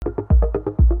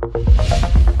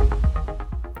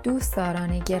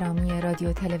دوستداران گرامی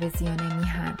رادیو تلویزیون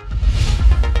میهن،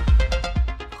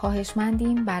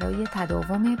 خواهشمندیم برای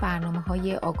تداوم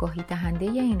برنامه‌های آگاهی دهنده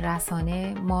این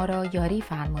رسانه ما را یاری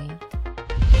فرمایید.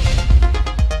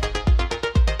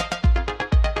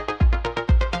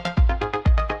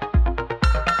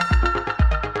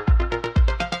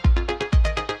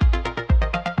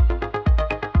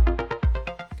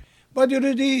 با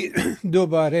درودی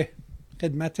دوباره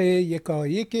خدمت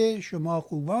یکایک شما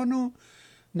خوبان و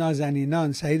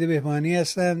نازنینان، سعید بهبانی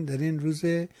هستم. در این روز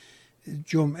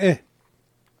جمعه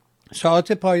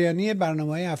ساعت پایانی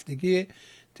برنامه‌های هفتگی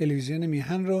تلویزیون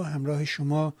میهن رو همراه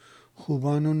شما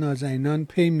خوبان و نازنینان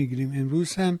پی میگیریم.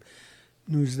 امروز هم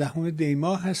 19 دی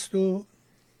ماه هست و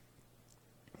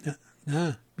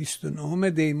نه 29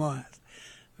 دی ماه هست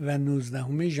و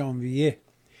 19 ژانویه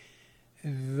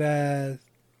و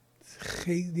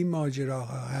خیلی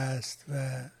ماجراها هست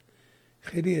و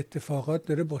خیلی اتفاقات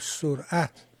داره با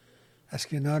سرعت از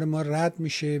کنار ما رد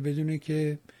میشه بدون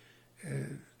که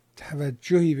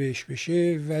توجهی بهش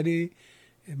بشه، ولی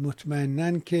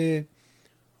مطمئنن که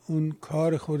اون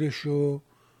کار خودشو،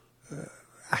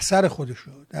 اثر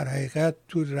خودشو در حقیقت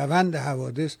تو روند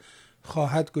حوادث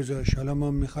خواهد گذاشت. حالا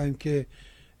ما میخوایم که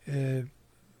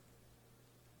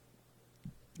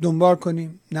دنبال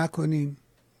کنیم، نکنیم،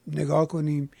 نگاه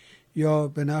کنیم یا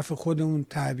به نفع خودمون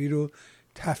تعبیر رو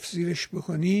تفسیرش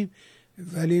بکنیم،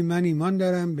 ولی من ایمان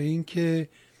دارم به این که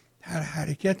هر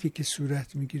حرکتی که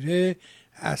صورت میگیره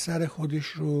اثر خودش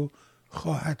رو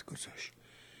خواهد گذاشت.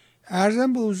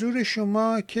 عرضم به حضور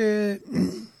شما که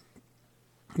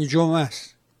جمعه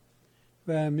است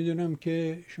و میدونم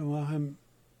که شما هم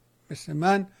مثل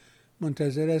من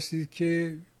منتظر هستید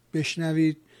که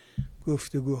بشنوید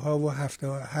گفتگوها و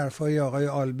حرفای آقای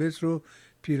البرت رو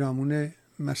پیرامون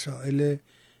مسائل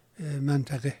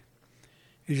منطقه.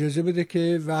 اجازه بده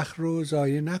که وقت رو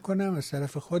ضایع نکنم. از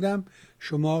طرف خودم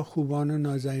شما خوبان و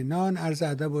نازنینان عرض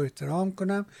ادب و احترام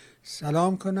کنم،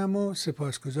 سلام کنم و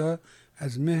سپاسگزار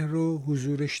از مهر و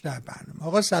حضورش در برنامه.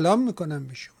 آقا سلام میکنم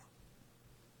به شما.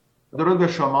 درود به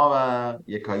شما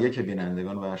و یکایک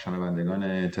بینندگان و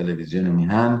شنوندگان تلویزیون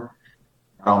میهن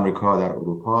در آمریکا، در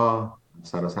اروپا،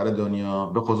 سراسر دنیا،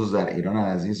 به خصوص در ایران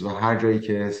عزیز و هر جایی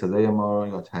که صدای ما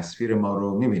یا تصویر ما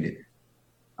رو میبینید.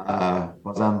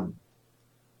 بازم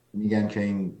میگم که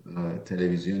این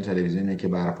تلویزیونی که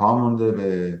برپا مونده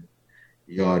به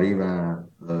یاری و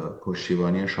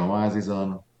پشتیبانی شما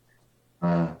عزیزان.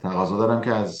 تقاضا دارم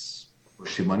که از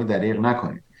پشتیبانی دریغ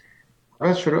نکنید.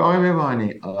 از شروع آقای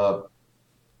بهبانی،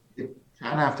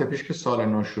 چند هفته پیش که سال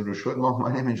نو شروع شد ما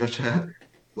اومدیم اینجا چقدر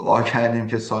دعا کردیم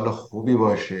که سال خوبی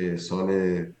باشه،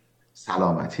 سال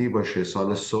سلامتی باشه،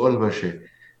 سال صلح باشه،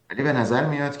 ولی به نظر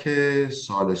میاد که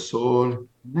سال صلح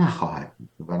نخواهد.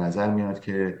 به نظر میاد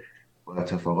که با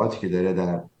اتفاقاتی که داره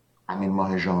در همین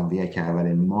ماه ژانویه که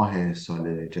اولین ماه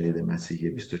سال جدید مسیحی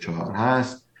 24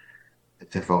 هست،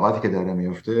 اتفاقاتی که داره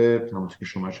میفته همونطور که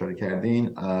شما اشاره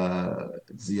کردین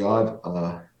زیاد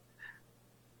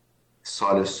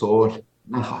سال صلح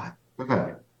نخواهد.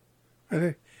 بفرمایید.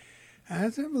 آره،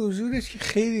 از به حضورش که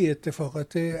خیلی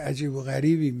اتفاقات عجیب و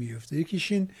غریبی میفته.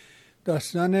 یکیش این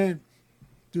داستان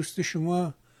دوست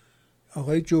شما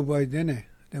آقای جو بایدنه،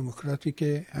 دموکراتی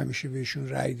که همیشه بهشون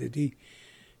رأی دادی،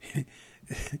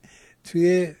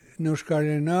 توی نورث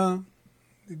کارولاینا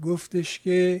گفتش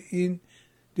که این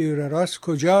دور راست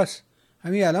کجاست،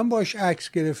 همین الان باش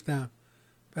عکس گرفتم.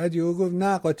 بعد یهو گفت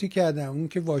نه قاطی کردم، اون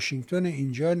که واشنگتن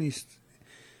اینجا نیست.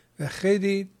 و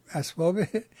خیلی اسباب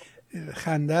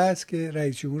خنده است که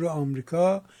رئیس جمهور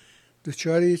آمریکا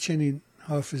دچار یه چنین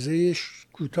حافظه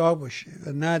کوتاه باشه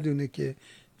و ندونه که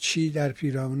چی در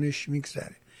پیرامونش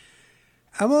میگذره.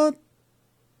 اما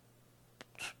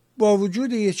با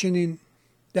وجود یه چنین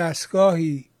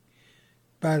دستگاهی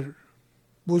بر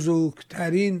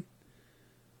بزرگترین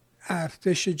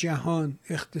ارتش جهان،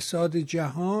 اقتصاد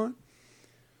جهان،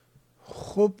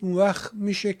 خب اون وقت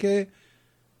میشه که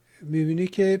میبینی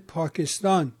که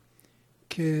پاکستان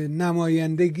که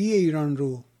نمایندگی ایران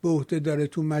رو به عهده داره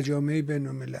تو مجامع بین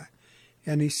الملل،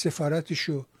 یعنی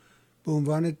سفارتشو به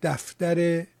عنوان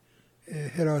دفتر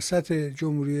حراست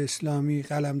جمهوری اسلامی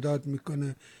قلمداد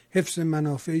میکنه، حفظ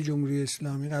منافع جمهوری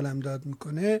اسلامی قلمداد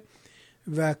میکنه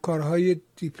و کارهای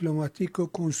دیپلماتیک و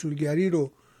کنسولگری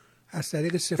رو از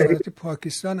طریق سفارت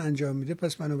پاکستان انجام میده.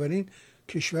 پس بنابراین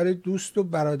کشور دوست و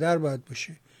برادر باید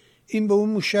باشه. این به اون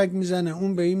موشک میزنه،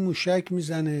 اون به این موشک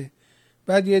میزنه.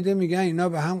 بعد یه ده میگن اینا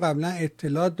به هم قبلا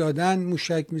اطلاع دادن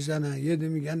موشک میزنن، یه ده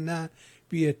میگن نه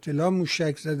بی اطلاع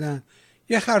موشک زدن.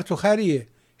 یه خرط و خریه.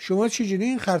 شما چجوری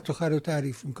این خرط و خر رو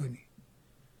تعریف میکنی؟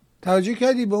 توجه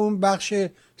کردی به اون بخش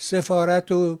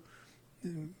سفارت و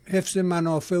حفظ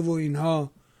منافع و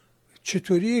اینها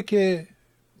چطوریه که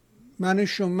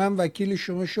من وکیل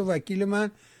شما شو وکیل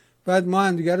من، بعد ما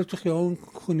همدیگه رو تو خیابون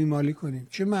خونی مالی کنیم؟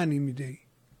 چه معنی میده ای؟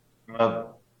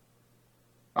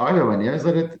 آقای ببانی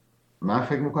بذارید، من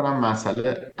فکر میکنم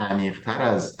مسئله عمیق‌تر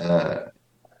از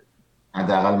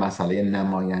حداقل مسئله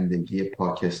نمایندگی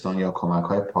پاکستان یا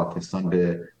کمک‌های پاکستان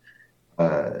به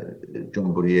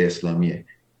جمهوری اسلامیه.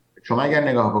 شما اگر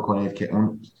نگاه بکنید که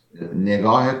اون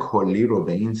نگاه کلی رو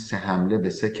به این 3 حمله به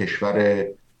 3 کشور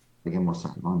دیگه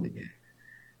مسلمان دیگه،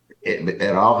 به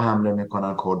عراق حمله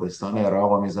میکنن، کردستان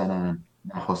عراق رو میزنن،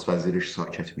 نخست وزیرش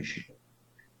ساکت میشه،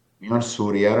 میان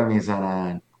سوریه رو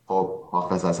میزنن، خب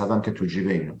حافظ اسد هم که تو جیب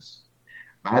ایناست،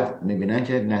 بعد میبینن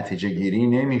که نتیجه گیری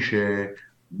نمیشه،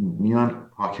 میان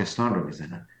پاکستان رو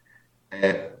میزنن.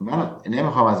 من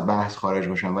نمیخوام از بحث خارج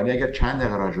باشم، ولی اگر چند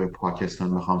دقیقه راجع به پاکستان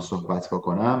میخوام صحبت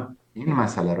بکنم، این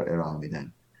مسئله رو ارائه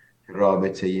میدن.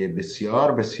 رابطه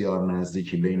بسیار بسیار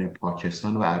نزدیکی بین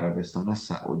پاکستان و عربستان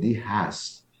سعودی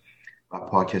هست و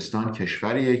پاکستان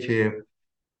کشوریه که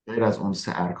غیر از اون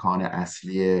 3 ارکان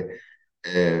اصلی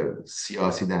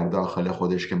سیاسی در داخل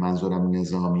خودش که منظورم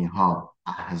نظامی ها،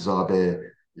 احزاب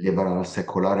لیبرال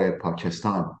سکولار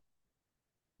پاکستان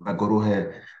و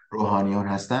گروه روحانیون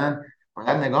هستند،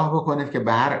 باید نگاه بکنید که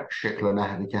به هر شکل و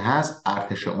نحوی که هست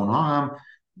ارتش اونها هم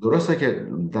درسته که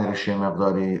درش یه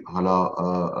مقداری حالا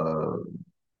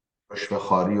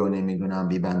رشوه‌خواری و نمیدونم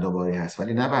بیبندوباری هست،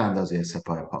 ولی نه به اندازه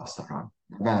سپاه پاسداران،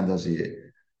 نه به اندازه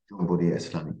جمهوری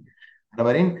اسلامی.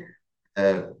 بنابراین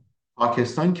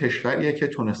پاکستان کشوریه که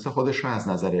تونسته خودش رو از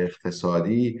نظر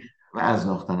اقتصادی و از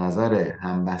نقطه نظر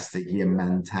همبستگی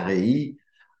منطقه‌ای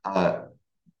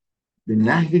به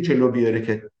نحوی جلو بیاره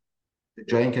که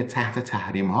جای اینکه تحت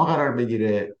تحریم ها قرار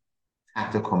بگیره،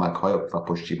 تحت کمک های و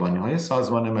پشتیبانی های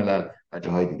سازمان ملل و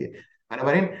جاهای دیگه.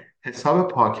 بنابراین حساب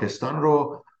پاکستان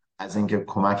رو از اینکه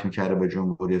کمک میکرده به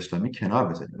جمهوری اسلامی کنار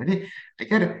بذاریم، ولی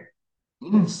اگر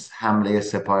این حمله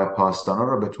سپاه پاسداران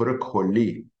رو به طور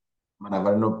کلی، من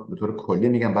اول اینو به طور کلی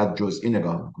میگم بعد جزئی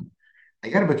نگاه میکنیم،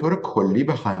 اگر به طور کلی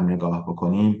بخوایم نگاه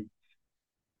بکنیم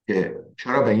که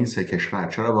چرا به این 3 کشور،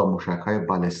 چرا با موشک‌های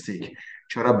بالستیک،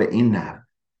 چرا به این نحو،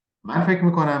 من فکر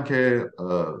میکنم که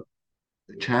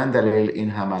چند دلیل این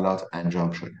حملات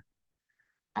انجام شده.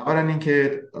 اولا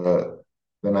اینکه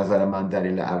به نظر من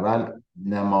دلیل اول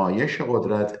نمایش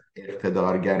قدرت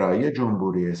اقتدارگرایی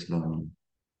جمهوری اسلامی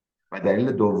و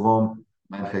دلیل دوم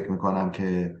من فکر میکنم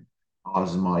که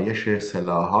آزمایش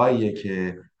سلاحایی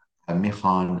که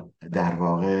میخوان در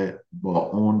واقع با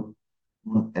اون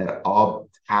ارعاب،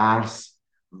 ترس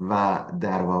و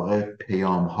در واقع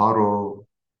پیام ها رو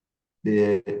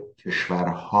به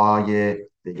کشورهای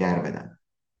دیگر بدن.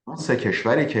 اون 3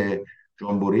 کشوری که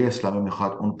جمهوری اسلامی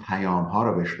میخواد اون پیام ها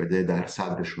رو بهش بده، در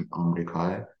صدرشون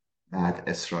آمریکا، بعد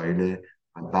اسرائیل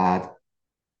و بعد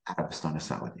عربستان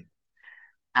سعودی.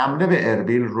 حمله به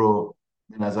اربیل رو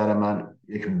به نظر من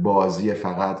یک بازی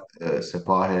فقط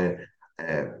سپاه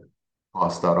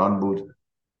پاسداران بود.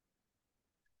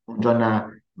 اونجا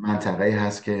نه منطقه‌ای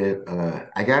هست که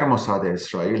اگر موساد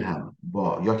اسرائیل هم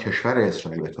با یا کشور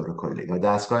اسرائیل به طور کلی یا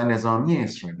دستگاه نظامی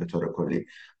اسرائیل به طور کلی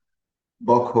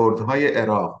با کردهای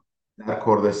عراق در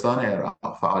کردستان عراق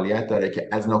فعالیت داره، که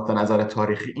از نقطه نظر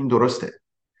تاریخی این درسته،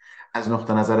 از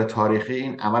نقطه نظر تاریخی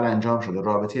این عمل انجام شده،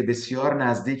 رابطه بسیار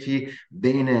نزدیکی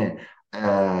بین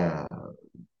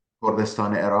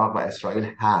کردستان عراق و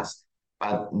اسرائیل هست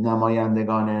و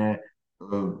نمایندگان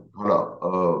حالا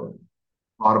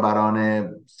کاربران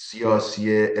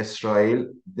سیاسی اسرائیل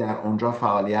در اونجا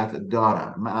فعالیت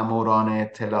دارن، مأموران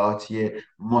اطلاعاتی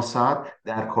موساد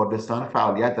در کردستان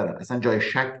فعالیت دارن، اصلا جای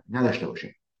شک نداشته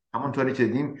باشیم. همونطوری که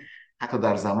دیدیم حتی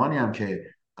در زمانی هم که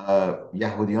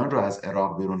یهودیان رو از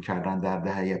عراق بیرون کردن در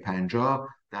دهه 50،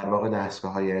 در واقع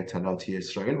دستگاه‌های اطلاعاتی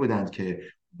اسرائیل بودند که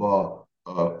با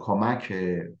کمک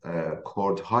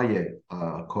کردهای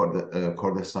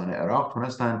کردستان عراق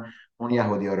تونستن اون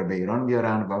یهودی‌ها رو به ایران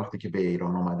بیارن و وقتی که به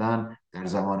ایران اومدن در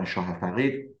زمان شاه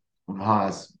فقید، اونها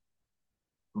از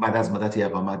بعد از مدتی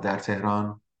اقامت در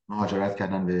تهران مهاجرت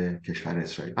کردن به کشور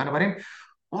اسرائیل. بنابراین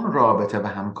اون رابطه و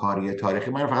همکاری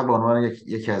تاریخی، من فقط به عنوان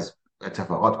یکی از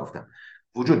اتفاقات گفتم،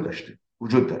 وجود داشته،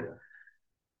 وجود داره.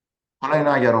 حالا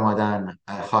اینا اگر اومدن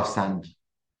خواستن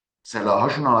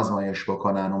سلاحاشون رو آزمایش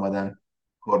بکنن، اومدن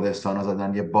کردستان رو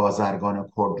زدن، یه بازرگان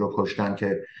کرد رو کشتن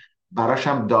که براش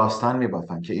هم داستان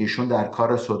میبافن که ایشون در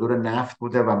کار صدور نفت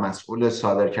بوده و مسئول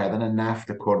صادر کردن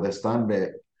نفت کردستان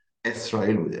به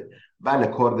اسرائیل بوده.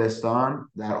 بله کردستان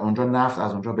در اونجا نفت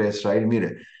از اونجا به اسرائیل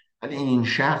میره، ولی این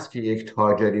شخص که یک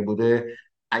تاجری بوده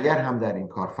اگر هم در این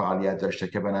کار فعالیت داشته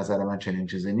که به نظر من چنین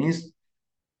چیزی نیست،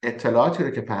 اطلاعاتی رو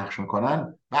که پخش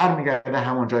میکنن برمیگرده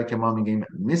همون جایی که ما میگیم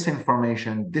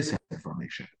misinformation, disinformation.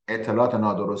 میشه. اطلاعات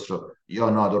نادرست رو یا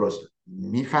نادرست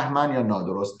میفهمن یا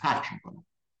نادرست پخش میکنن.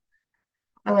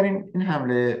 بنابراین این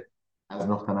حمله از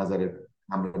نقطه نظر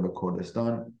حمله به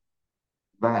کردستان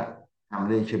و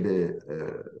حمله‌ای که به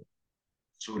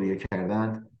سوریه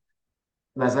کردند،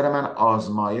 نظر من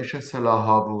آزمایش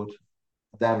سلاح‌ها بود.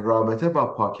 در رابطه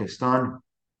با پاکستان،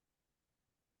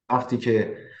 وقتی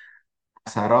که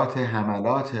اثرات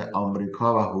حملات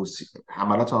آمریکا و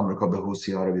حملات آمریکا به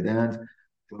حوثی‌ها رو دیدند،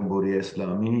 جمهوری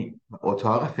اسلامی و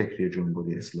اتاق فکری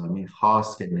جمهوری اسلامی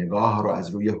خواست که نگاه رو از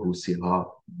روی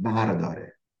حوثی‌ها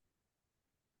برداره.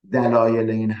 دلایل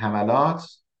این حملات: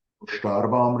 هشدار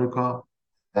به آمریکا،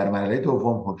 در مرحله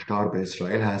دوم هشدار به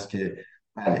اسرائیل هست که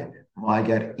بله، ما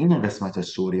اگر این قسمت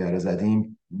سوریه رو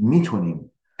زدیم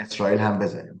میتونیم اسرائیل هم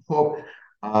بزنیم. خب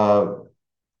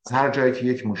از هر جایی که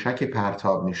یک موشکی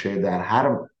پرتاب میشه، در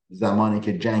هر زمانی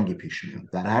که جنگی پیش میاد،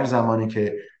 در هر زمانی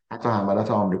که حتی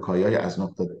حملات آمریکایی از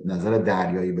نقطه نظر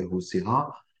دریایی به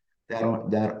حوثی‌ها،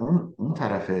 در اون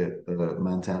طرف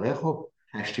منطقه خب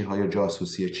کشتی های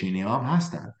جاسوسی چینی هم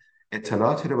هستن،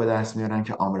 اطلاعاتی رو به دست میارن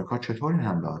که آمریکا چطور این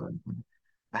حمله رو میکنه.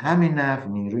 به همین نحو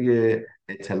نیروی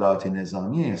اطلاعات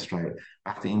نظامی اسرائیل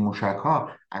وقتی این موشک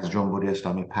ها از جمهوری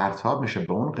اسلامی پرتاب میشه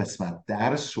به اون قسمت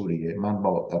در سوریه، من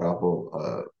با عراق و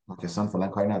پاکستان فعلا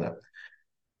کاری ندارم،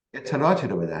 اطلاعاتی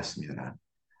رو به دست میارن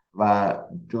و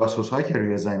جاسوس هایی که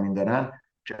روی زمین دارن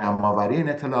جمع آوری این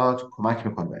اطلاعات کمک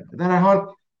میکنه. در هر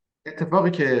حال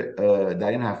اتفاقی که در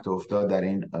این هفته افتاد، در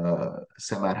این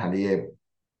 3 مرحله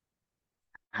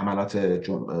حملات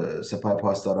سپاه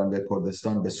پاسداران به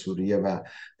کردستان، به سوریه و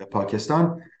به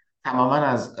پاکستان، تماما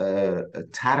از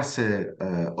ترس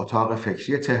اتاق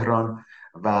فکری تهران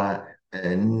و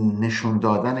نشون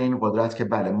دادن این قدرت که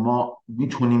بله، ما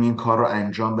میتونیم این کار رو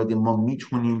انجام بدیم، ما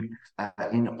میتونیم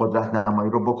این قدرت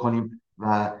نمایی رو بکنیم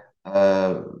و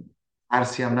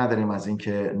ترسی هم نداریم از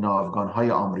اینکه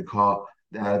ناوگان‌های آمریکا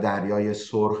در دریای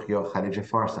سرخ یا خلیج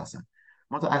فارس هستن.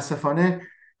 متاسفانه،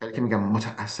 که میگم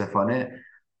متاسفانه،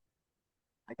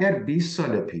 اگر 20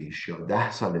 سال پیش یا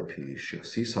 10 سال پیش یا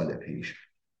 30 سال پیش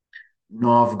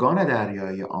ناوگان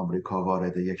دریایی آمریکا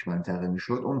وارد یک منطقه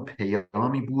میشد، اون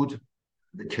پیامی بود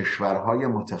به کشورهای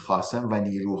متخاصم و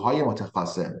نیروهای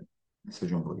متخاصم مثل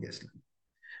جمهوری اسلامی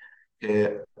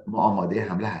که ما آماده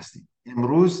حمله هستیم.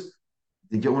 امروز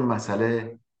دیگه اون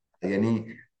مسئله، یعنی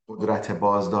قدرت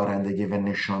بازدارندگی و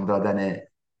نشان دادن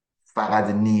فقط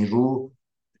نیرو،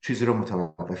 چیزی رو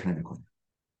متوقف نمیکنه.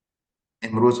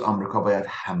 امروز آمریکا باید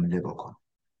حمله بکنه،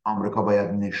 آمریکا باید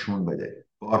نشون بده.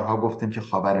 بارها گفتیم که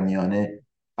خاورمیانه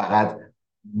فقط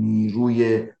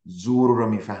نیروی زور رو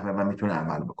میفهمه و میتونه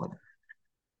عمل بکنه.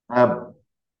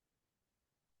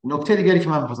 نکته دیگری که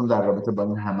من می‌خواستم در رابطه با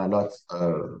این حملات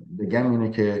بگم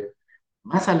اینه که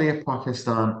مسئله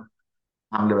پاکستان،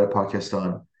 حمله به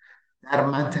پاکستان در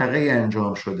منطقه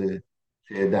انجام شده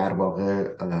که در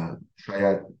واقع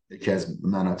شاید یکی از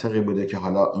مناطقی بوده که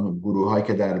حالا این گروه هایی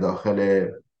که در داخل،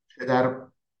 که در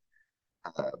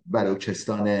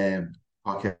بلوچستان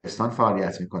پاکستان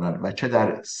فعالیت میکنن و چه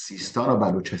در سیستان و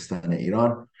بلوچستان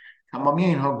ایران، تمامی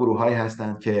اینها گروه هایی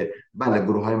هستند که بله،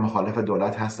 گروه های مخالف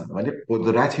دولت هستند ولی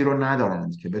قدرتی رو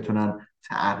ندارند که بتونن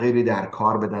تغییری در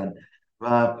کار بدن.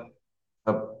 و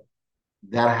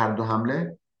در هر دو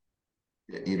حمله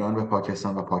ایران به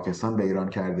پاکستان و پاکستان به ایران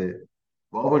کرده،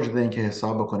 با وجود اینکه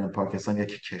حساب بکنیم پاکستان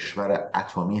یک کشور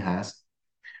اتمی هست،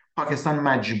 پاکستان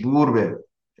مجبور به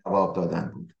جواب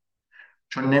دادن بود،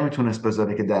 چون نمیتونست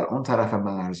بذاره که در اون طرف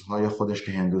مرزهای خودش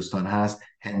که هندوستان هست،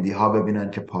 هندی ها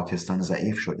ببینن که پاکستان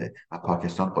ضعیف شده و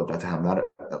پاکستان قدرت حمله،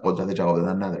 قدرت جواب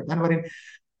دادن نداره. بنابراین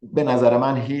به نظر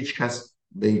من هیچ کس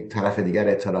به طرف دیگر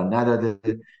اطلاع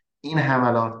نداده. این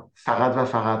حملات فقط و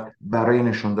فقط برای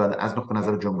نشون دادن، از نقطه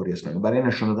نظر جمهوری اسلامی، برای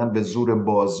نشون دادن به زور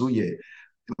بازوی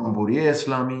جمهوری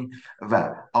اسلامی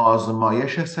و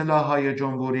آزمایش سلاح‌های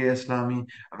جمهوری اسلامی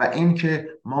و اینکه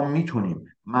ما میتونیم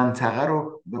منطقه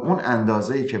رو به اون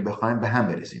اندازه‌ای که بخوایم به هم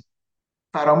بریزیم.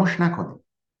 فراموش نکنیم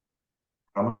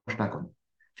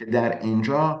که در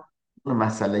اینجا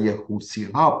مسئله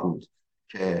حوثی‌ها بود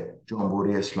که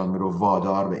جمهوری اسلامی رو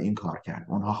وادار به این کار کرد.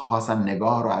 اونها خواستن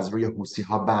نگاه رو از روی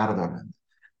حوثی‌ها بردارند،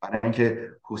 برای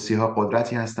اینکه حوثی‌ها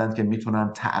قدرتی هستند که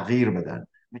میتونن تغییر بدن،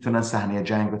 میتونن صحنه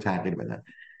جنگ رو تغییر بدن.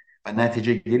 و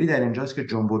نتیجه گیری در اینجاست که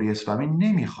جمهوری اسلامی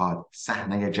نمیخواد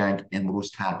صحنه جنگ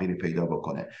امروز تغییری پیدا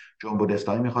بکنه. جمهوری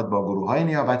اسلامی میخواد با گروه‌های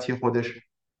نیابتی خودش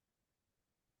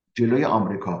جلوی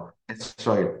آمریکا،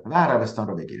 اسرائیل و عربستان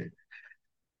رو بگیره.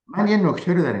 من یه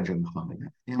نکته رو در اینجا میخوام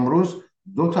بگم. امروز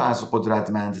 2 تا از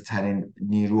قدرتمندترین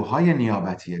نیروهای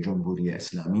نیابتی جمهوری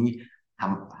اسلامی،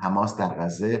 حماس در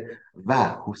غزه و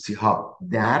حوثی‌ها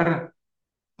در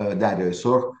دریای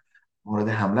سرخ، مورد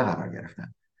حمله قرار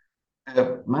گرفتن.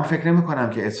 من فکر نمی کنم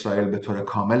که اسرائیل به طور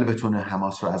کامل بتونه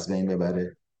حماس رو از بین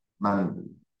ببره. من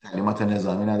تعلیمات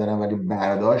نظامی ندارم، ولی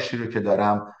برداشتی رو که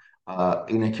دارم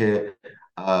اینه که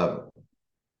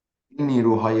این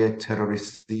نیروهای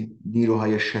تروریستی،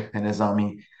 نیروهای شبه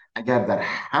نظامی، اگر در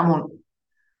همون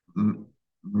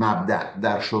مبدأ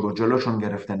در شروع جلوشون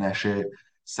گرفته نشه،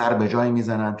 سر به جایی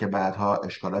میزنن که بعدها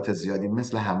اشکالات زیادی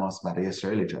مثل حماس برای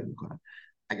اسرائیل ایجاد میکنن.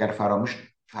 اگر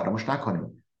فراموش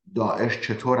نکنیم داعش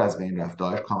چطور از بین رفت.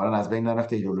 داعش کاملا از بین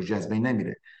نرفته، ایدئولوژی از بین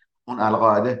نمیره. اون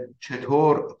القاعده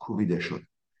چطور کوبیده شد.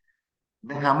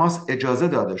 به حماس اجازه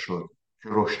داده شد که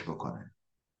رشد بکنه.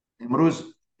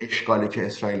 امروز اشکالی که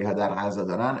اسرائیلی ها در غزه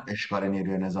دارن اشکال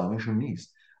نیروی نظامیشون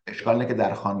نیست. اشکال اینه که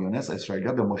در خان یونس اسرائیلی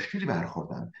ها به مشکلی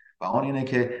برخوردن، و اون اینه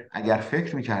که اگر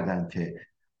فکر میکردن که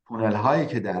تونل هایی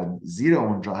که در زیر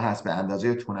اونجا هست به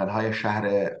اندازه تونل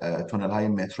های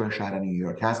مترو شهر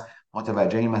نیویورک هست،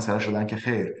 متوجه این مسئله شدن که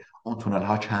خیر، اون تونل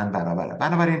ها چند برابره.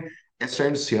 بنابراین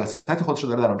اسرائیل سیاست خودش رو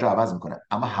داره در اونجا عوض میکنه،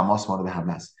 اما حماس مورد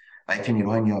حمله است. و اینکه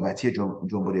نیروهای نیابتی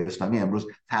جمهوری اسلامی امروز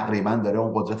تقریبا داره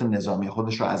اون قدرت نظامی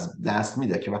خودش رو از دست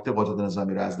میده، که وقتی قدرت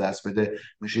نظامی رو از دست بده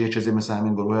میشه یه چیزی مثل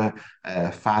همین گروه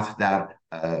فتح در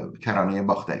کرانه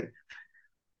باختری.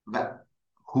 و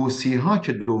حوثی ها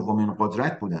که دومین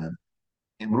قدرت بودن،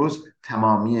 امروز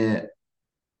تمامی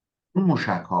اون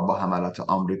موشک ها با حملات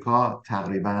آمریکا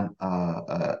تقریبا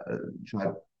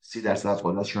شاید 30% از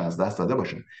قدرتشون از دست داده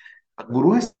باشن.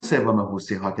 گروه سوم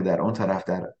حوثی ها که در اون طرف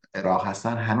در عراق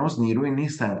هستن هنوز نیروی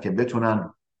نیستن که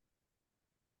بتونن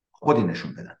خودی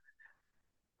نشون بدن.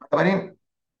 بنابراین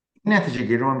این نتیجه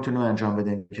گیری رو میتونیم انجام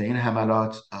بدیم که این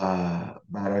حملات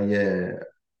برای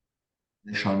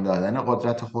نشان دادن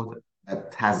قدرت خود و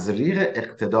تزریق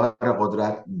اقتدار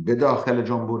قدرت به داخل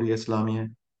جمهوری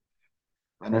اسلامی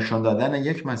و نشان دادن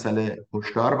یک مسئله،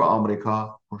 هشدار به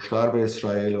آمریکا، هشدار به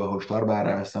اسرائیل و هشدار به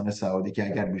عربستان سعودی که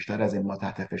اگر بیشتر از این ما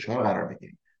تحت فشار قرار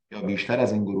بگیریم یا بیشتر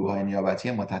از این گروه های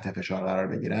نیابتی ما تحت فشار قرار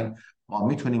بگیرن، ما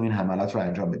میتونیم این حملات رو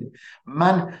انجام بدیم.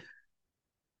 من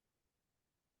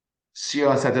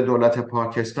سیاست دولت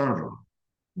پاکستان رو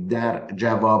در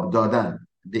جواب دادن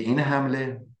به این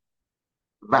حمله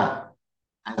و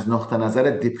از نقطه نظر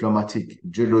دیپلماتیک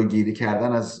جلوگیری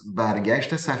کردن از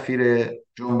برگشت سفیر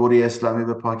جمهوری اسلامی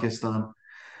به پاکستان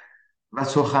و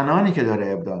سخنانی که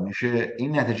داره ابداع میشه،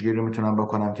 این نتیجه رو میتونم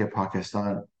بکنم که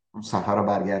پاکستان اون سفر رو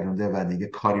برگردونده و دیگه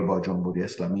کاری با جمهوری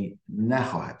اسلامی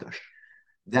نخواهد داشت.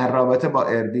 در رابطه با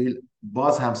اربیل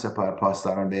باز هم سپاه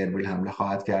پاسداران به اربیل حمله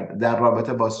خواهد کرد. در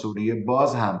رابطه با سوریه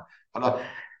باز هم، حالا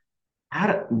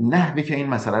هر نحوی که این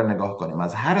مسئله رو نگاه کنیم،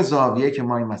 از هر زاویه که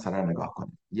ما این مسئله رو نگاه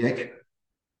کنیم، یک،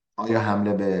 آیا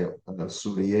حمله به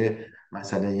سوریه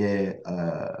مسئله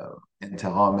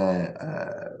انتقام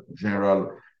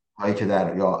ژنرال هایی که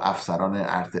یا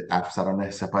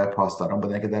افسران سپاه پاسداران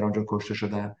بودن که در اونجا کشته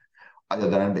شدن؟ آیا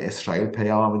دارن به اسرائیل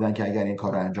پیام میدن که اگر این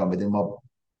کار رو انجام بدیم ما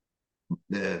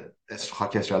به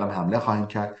خاک اسرائیل هم حمله خواهیم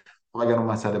کرد؟ خب اگر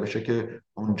اون مسئله بشه که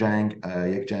اون جنگ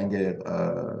یک جنگ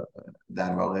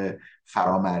در واقع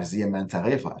فرامرزی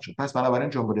منطقه خواهد شد. پس بنابراین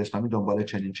جمهوری اسلامی دنبال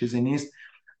چنین چیزی نیست.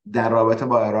 در رابطه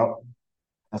با عراق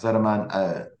نظر من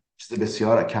چیز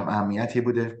بسیار کم اهمیتی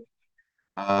بوده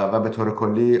و به طور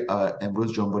کلی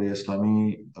امروز جمهوری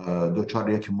اسلامی دچار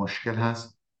یک مشکل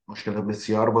هست، مشکل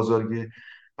بسیار بزرگی،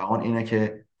 و اون اینه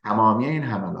که تمامی این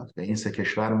حملات به این سه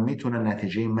کشور میتونه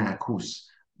نتیجه معکوس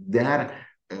در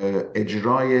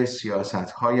اجرای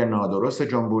سیاست‌های نادرست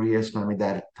جمهوری اسلامی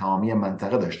در تمامی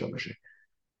منطقه داشته باشه.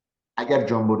 اگر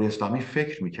جمهوری اسلامی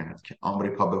فکر میکرد که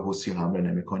آمریکا به حوثی حمله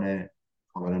نمیکنه،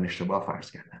 کاملا اشتباه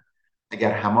فرض کردن.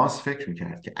 اگر حماس فکر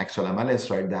میکرد که عکس العمل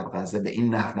اسرائیل در غزه به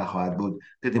این نحو نخواهد بود،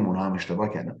 دیدیم اونها هم اشتباه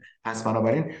کردن. پس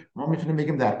بنابراین ما میتونیم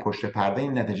بگیم در پشت پرده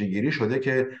این نتیجه گیری شده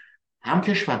که هم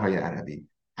کشورهای عربی،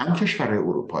 هم کشورهای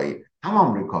اروپایی، هم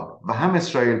آمریکا و هم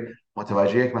اسرائیل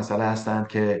متوجه یک مسئله هستند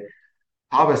که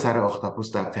تا به سر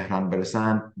اختاپوس در تهران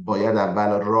برسن باید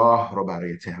اول راه رو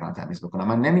برای تهران تمیز بکنن.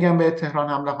 من نمیگم به تهران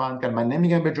حمله خواهند کرد، من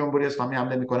نمیگم به جمهوری اسلامی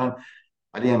حمله میکنن،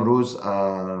 ولی امروز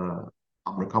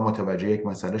آمریکا متوجه یک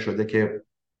مسئله شده که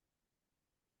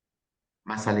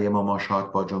مسئله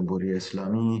مماشات با جمهوری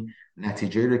اسلامی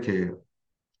نتیجه رو که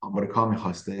آمریکا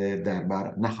میخواسته در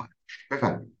بر نخواهد داشت.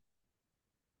 بفرمایید.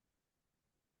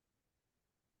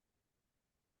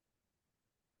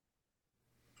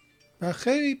 و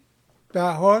خیلی به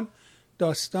حال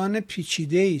داستان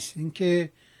پیچیده است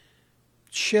اینکه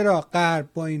چرا غرب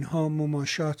با اینها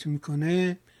مماشات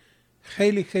میکنه.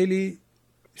 خیلی خیلی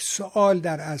سوال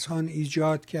در اذهان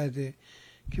ایجاد کرده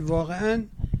که واقعا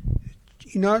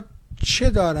اینا چه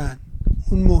دارن،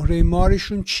 اون مهره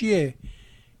مارشون چیه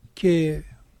که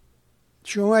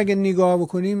شما اگه نگاه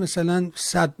بکنی مثلا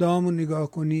صدام رو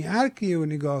نگاه کنی، هر کی رو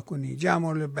نگاه کنی،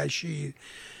 جمال بشیر،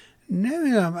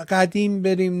 نمیدونم قدیم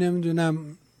بریم،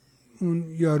 نمیدونم اون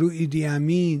یارو ایدی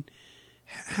امین،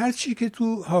 هر چی که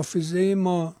تو حافظه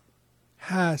ما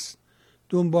هست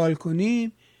دنبال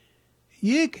کنیم،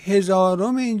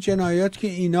 1/1000 این جنایات که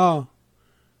اینا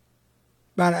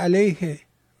بر علیه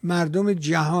مردم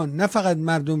جهان، نه فقط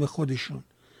مردم خودشون،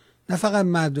 نه فقط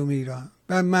مردم ایران،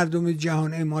 بر مردم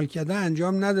جهان اعمال کرده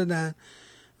انجام ندادن،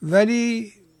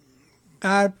 ولی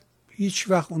غرب هیچ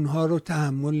وقت اونها رو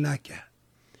تحمل نکرد.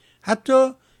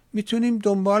 حتی میتونیم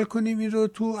دنبال کنیم این رو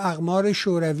تو اقمار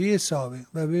شوروی سابق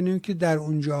و ببینیم که در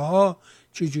اونجاها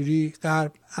چجوری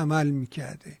غرب عمل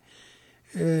میکرده،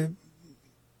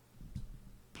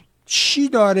 چی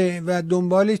داره و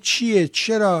دنبال چیه،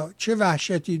 چرا، چه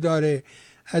وحشتی داره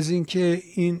از اینکه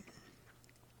این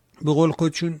به قول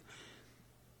خودشون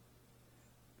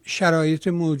شرایط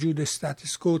موجود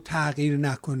استاتسکو تغییر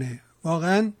نکنه.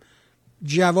 واقعا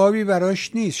جوابی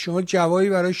براش نیست. شما جوابی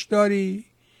براش داری؟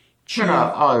 چرا چیه؟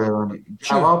 آره،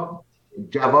 چیه؟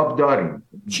 جواب داریم.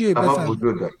 چیه؟ جواب بفهم.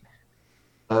 وجود داره.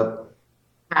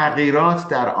 تغییرات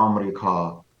در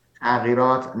آمریکا،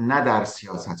 تغییرات نه در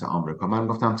سیاست آمریکا، من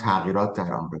گفتم تغییرات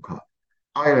در آمریکا.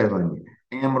 آقای رضوانی،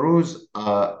 امروز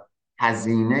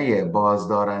هزینه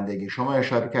بازدارندگی، شما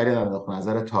اشاره کردید از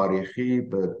نظر تاریخی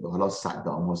به حالا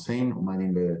صدام حسین،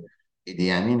 اومدیم به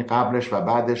ایدی امین قبلش و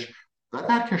بعدش، و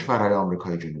در کشورهای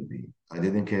آمریکای جنوبی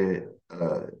دیدیم که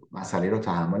مسئله رو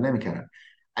تحمل نمی‌کردن.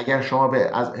 اگر شما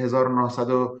از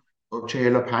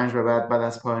 1945 به بعد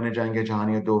از پایان جنگ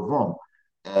جهانی دوم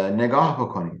نگاه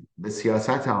بکنید به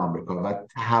سیاست آمریکا و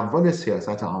تحول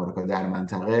سیاست آمریکا در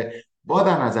منطقه، با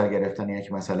در نظر گرفتن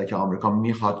یک مسئله که آمریکا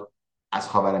میخواد از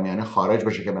خاورمیانه خارج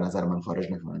بشه، که به نظر من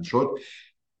خارج نخواهند شد،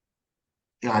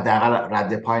 یا حداقل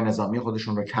رد پای نظامی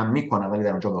خودشون رو کم میکنن ولی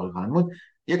در اونجا باقی خواهند بود،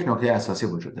 یک نکته اساسی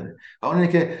وجود داره و اون اینه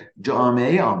که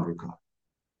جامعه آمریکا،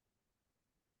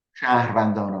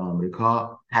 شهروندان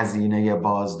آمریکا، هزینه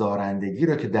بازدارندگی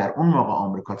رو که در اون موقع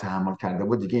آمریکا تحمل کرده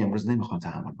بود دیگه امروز نمیخوان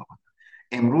تحمل بکنن.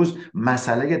 امروز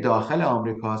مسئله داخل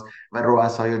آمریکاست و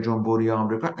رؤسای جمهوری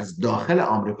آمریکا از داخل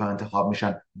آمریکا انتخاب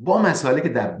میشن با مسائلی که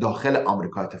در داخل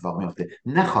آمریکا اتفاق میفته،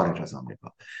 نه خارج از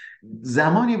آمریکا.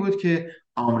 زمانی بود که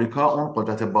آمریکا اون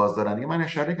قدرت بازدارندگی، من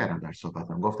اشاره کردم در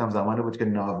صحبتم، گفتم زمانی بود که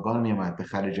ناوگان میومد به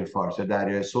خلیج فارس،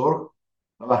 دریای سرخ،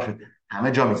 ببخشید،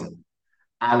 همه جا میزد.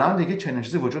 الان دیگه چنین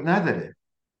چیزی وجود نداره.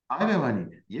 آقای بمانی،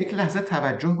 یک لحظه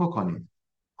توجه بکنید،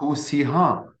 حوثی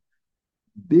ها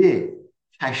به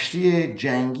کشتی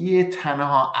جنگی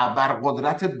تنها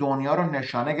ابرقدرت دنیا رو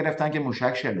نشانه گرفتن که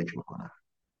موشک شلیک بکنن.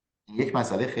 یک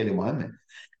مسئله خیلی مهمه.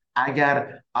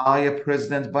 اگر آقای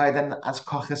پرزیدنت بایدن از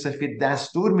کاخ سفید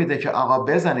دستور میده که آقا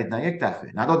بزنید، نه یک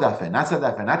دفعه، نه دو دفعه، نه سه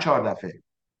دفعه، نه 4 دفعه،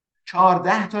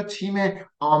 14 تا تیم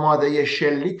آماده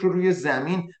شلیک رو روی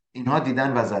زمین اینها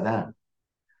دیدن و زدن.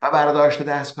 و برداشت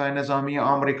دستگاه نظامی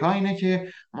آمریکا اینه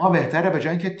که ما بهتره به جای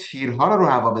اینکه تیرها رو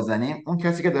هوا بزنیم، اون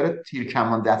کسی که داره تیر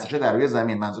کمان دستشه در روی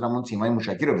زمین، منظورم اون تیمای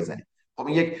موشکی رو بزنیم. خب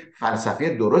این یک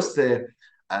فلسفه درست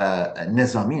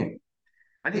نظامیه.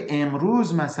 ولی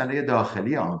امروز مسئله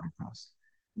داخلی آمریکاست.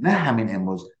 نه همین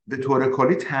امروز، به طور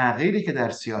کلی تغییری که در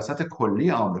سیاست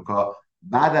کلی آمریکا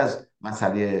بعد از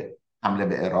مسئله حمله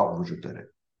به عراق وجود داره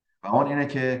و اون اینه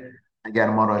که اگر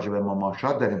ما راجع به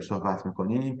مماشات داریم صحبت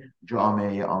میکنیم،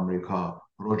 جامعه آمریکا،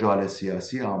 رجال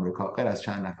سیاسی آمریکا، غیر از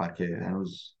چند نفر که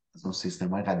هنوز از اون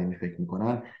سیستم‌های قدیمی فکر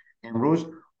میکنن، امروز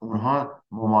اونها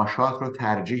مماشات رو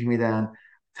ترجیح میدن،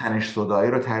 تنش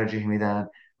زدایی رو ترجیح میدن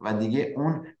و دیگه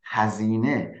اون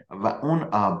هزینه و اون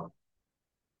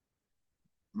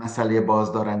مسئله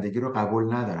بازدارندگی رو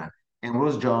قبول ندارن.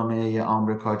 امروز جامعه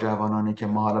آمریکا، جوانانی که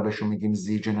ما حالا بهشون میگیم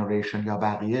زی جنریشن یا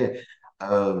بقیه،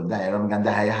 در ایران میگن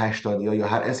دهه 80 یا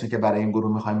هر اسمی که برای این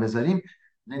گروه میخوایم بذاریم،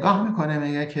 نگاه میکنه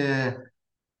میگه که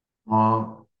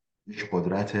ما یک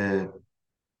قدرت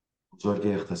بزرگ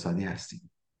اقتصادی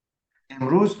هستیم.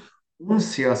 امروز اون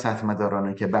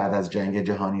سیاستمدارانی که بعد از جنگ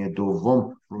جهانی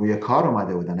دوم روی کار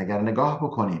اومده بودن، اگر نگاه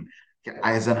بکنیم که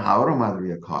ایزنهاور اومد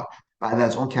روی کار، بعد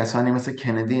از اون کسانی مثل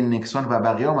کندی، نیکسون و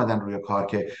بقیه اومدن روی کار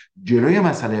که جلوی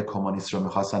مسئله کمونیست رو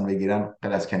میخواستن بگیرن،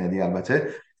 غیر از کندی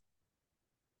البته،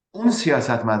 اون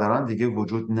سیاستمداران دیگه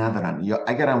وجود ندارن، یا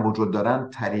اگرم وجود دارن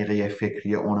طریقه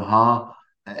فکری اونها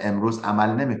امروز عمل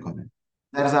نمیکنه.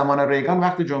 در زمان ریگان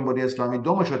وقتی جمهوری اسلامی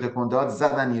دومش رو تکون داد،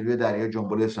 زدن نیروی دریایی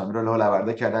جمهوری اسلامی رو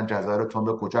لولورده کردن، جزایر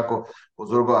تنب کوچک و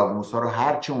بزرگ و ابو موسی رو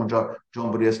هر چی اونجا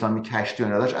جمهوری اسلامی کشتی و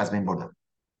داشت از بین بردن.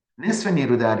 نصف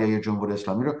نیرو دریایی جمهوری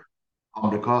اسلامی رو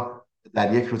آمریکا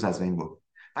در یک روز از بین برد.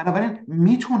 بنابراین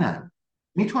میتونن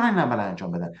میتونن این عمل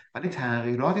انجام بدن، ولی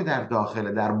تغییراتی در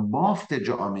داخل، در بافت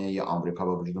جامعه آمریکا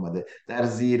به وجود اومده، در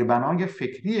زیربنای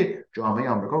فکری جامعه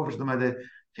آمریکا به وجود اومده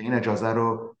که این اجازه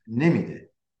رو نمیده.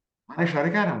 من اشاره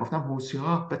کردم، گفتم حوثی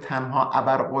ها به تنها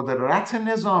ابرقدرت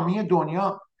نظامی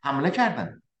دنیا حمله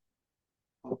کردن.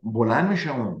 بلند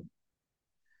میشه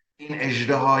این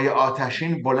اژدهای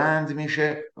آتشین بلند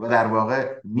میشه و در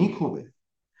واقع میکوبه.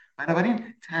 بنابراین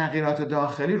تغییرات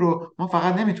داخلی رو ما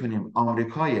فقط نمیتونیم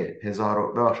آمریکای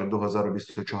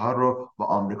 2024 رو با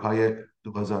آمریکای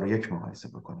 2001 مقایسه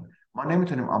بکنیم. ما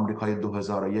نمیتونیم آمریکای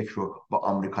 2001 رو با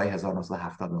آمریکای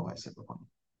 1970 مقایسه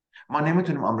بکنیم. ما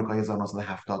نمیتونیم آمریکای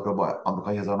 1970 رو با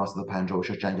آمریکای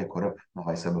 1956 جنگ کره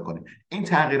مقایسه بکنیم. این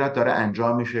تغییرات داره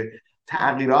انجام میشه،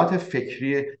 تغییرات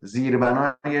فکری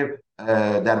زیربنای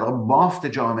در واقع بافت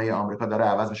جامعه آمریکا داره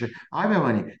عوض میشه. آقای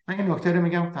بمانی، من این نکته رو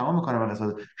میگم تمام میکنم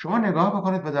اقتصاد. شما نگاه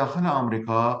بکنید به داخل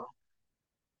آمریکا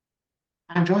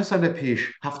 50 سال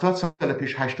پیش، 70 سال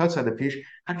پیش، 80 سال پیش،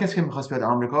 هر کسی که میخواست بیاد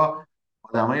آمریکا،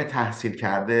 آدمای تحصیل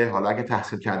کرده، حالا اگه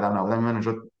تحصیل کردن نبودن، من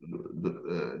اونجا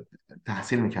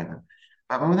تحصیل میکردم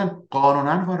و بعدن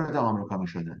قانونا وارد آمریکا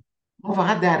میشدن. ما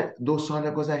فقط در 2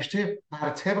 سال گذشته بر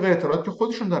طبق اطلاعاتی که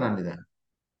خودشون دارن میدن،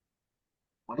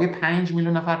 ما 5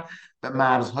 میلیون نفر به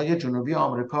مرزهای جنوبی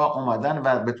آمریکا اومدن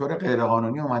و به طور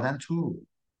غیرقانونی اومدن تو.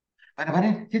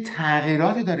 بنابراین یه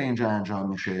تغییراتی داره اینجا انجام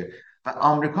میشه و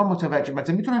آمریکا متوجه،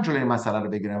 مثلا میتونن جلوی این مسئله رو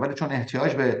بگیرن، ولی چون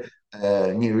احتیاج به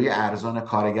نیروی ارزان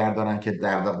کارگر دارن که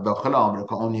در داخل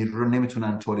آمریکا اون نیرو رو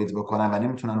نمیتونن تولید بکنن و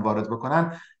نمیتونن وارد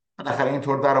بکنن، بالاخره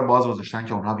اینطور در رو باز گذاشتن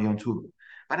که اونها بیان تو.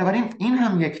 بنابراین این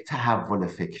هم یک تحول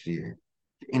فکریه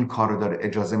که این کار رو داره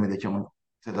اجازه میده که اون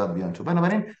تعداد بیان تو.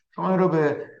 بنابراین شما این رو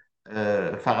به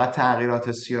فقط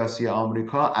تغییرات سیاسی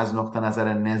آمریکا از نقطه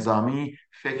نظر نظامی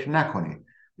فکر نکنید.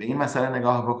 به این مسئله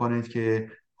نگاه بکنید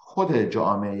که خود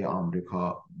جامعه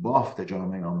آمریکا، بافت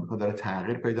جامعه آمریکا داره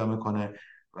تغییر پیدا میکنه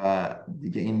و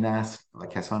دیگه این نسل و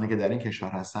کسانی که در این کشور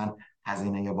هستن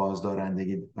هزینه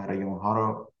بازدارندگی برای اونها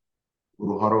رو،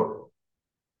 گروه ها رو،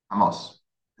 حماس،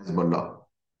 حزب الله،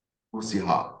 حوثی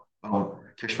ها و اون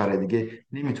کشور دیگه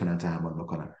نمیتونن تحمل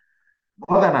بکنن.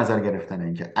 با در نظر گرفتن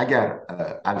اینکه اگر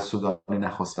السودانی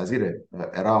نخست وزیر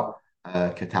عراق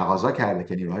که تقاضا کرده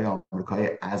که نیروهای آمریکایی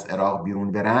از عراق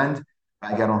بیرون برند و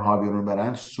اگر اونها بیرون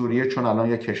برند، سوریه چون الان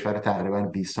یک کشور تقریبا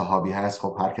بی صحابی هست،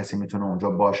 خب هر کسی میتونه اونجا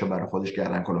باشه، برای خودش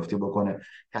گردن کلفتی بکنه،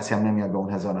 کسی هم نمیاد به اون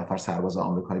 1000 نفر سرباز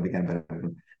آمریکایی بگن بره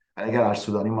بیرون. ولی اگر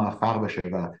السودانی موفق بشه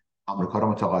و آمریکا رو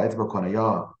متقاعد بکنه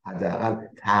یا حداقل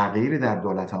تغییری در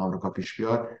دولت آمریکا پیش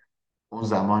بیاد، اون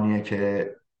زمانیه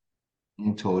که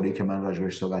این طوری که من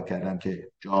راجبش صحبت کردم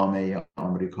که جامعه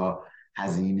آمریکا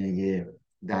هزینه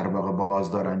در واقع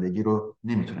بازدارندگی رو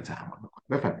نمیتونه تحمل بکنه.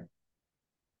 بفرمایید.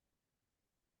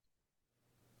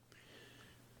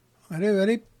 آره،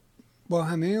 ولی با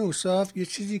همه اوصاف یه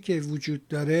چیزی که وجود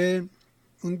داره،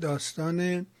 اون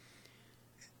داستان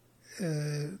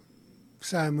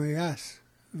سرمایه است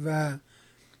و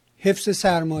حفظ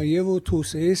سرمایه و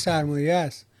توسعه سرمایه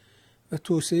است و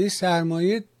توسعه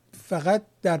سرمایه فقط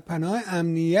در پناه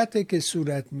امنیت که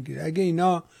صورت میگیره. اگه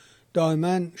اینا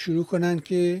دائما شروع کنن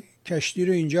که کشتی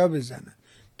رو اینجا بزنن،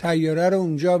 طیاره رو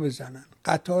اونجا بزنن،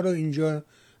 قطار رو اینجا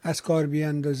از کار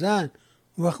بیاندازن،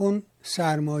 وقت اون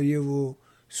سرمایه و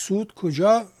سود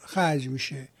کجا خرج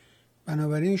میشه؟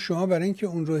 بنابراین شما برای اینکه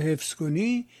اون رو حفظ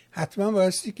کنی حتما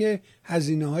بایستی که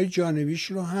هزینه های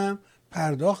جانبیش رو هم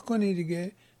پرداخت کنی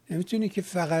دیگه. نمیتونی که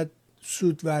فقط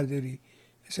سود برداری،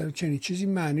 مثلا چنین چیزی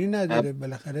معنی نداره.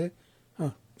 بالاخره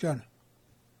جانم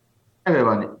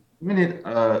ببینید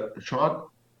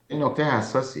شما این نکته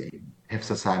حساسیه،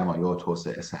 حفظ سرمایه و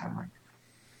توسعه سرمایه.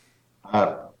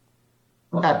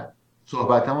 در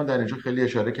صحبتمون در اینجا خیلی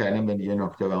اشاره کردیم به یه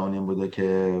نکته و اون این بوده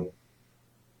که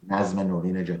نظم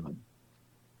نوین جهانی.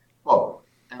 خب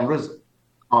امروز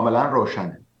کاملا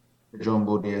روشنه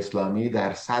جمهوری اسلامی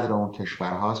در صدر اون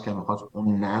کشور هاست که میخواد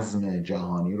اون نظم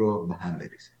جهانی رو به هم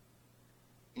بریزه.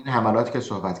 این حملاتی که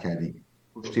صحبت کردیم،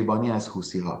 پشتیبانی از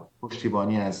حوثی ها،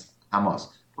 پشتیبانی از حماس،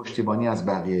 پشتیبانی از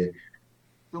بقیه،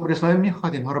 جمهوری اسلامی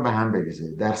میخواد اینها رو به هم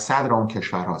بریزه، در صدر اون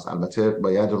کشور هاست. البته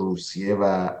باید روسیه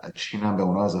و چین هم به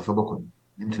اونا اضافه بکنیم،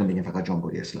 نمیتونیم بگیم فقط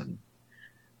جمهوری اسلامی.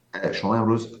 شما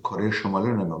امروز کره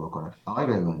شمالی رو نگاه بکنید آقای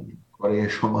بهمانی. کره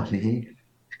شمالی،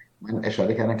 من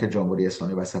اشاره کردم که جمهوری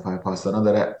اسلامی و سپاه پاسداران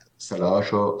داره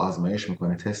سلاحاشو آزمایش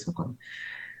میکنه، تست میکنه.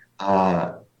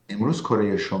 امروز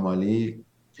کره شمالی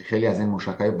که خیلی از این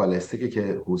موشک‌های بالستیکی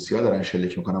که حوثی‌ها دارن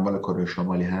شلیک میکنن مال کره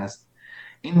شمالی هست،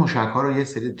 این موشک‌ها رو یه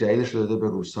سری جدیدش داده به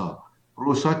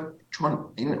روسا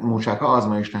چون این موشک‌ها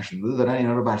آزمایش نشده بوده، دارن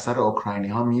اینا رو بر سر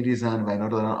اوکراینی‌ها میریزن و اینا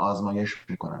رو دارن آزمایش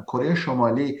میکنن. کره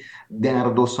شمالی در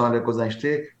 2 سال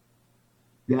گذشته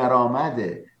درآمد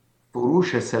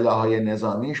فروش سلاح‌های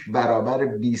نظامیش برابر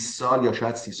 20 سال یا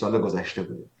شاید 30 سال گذشته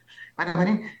بوده.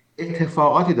 بنابراین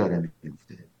اتفاقاتی داره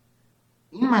میفته.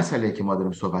 این مسئله که ما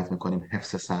داریم صحبت میکنیم،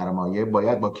 حفظ سرمایه،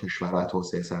 باید با کشورها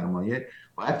توسعه سرمایه،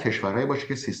 باید کشورهایی باشه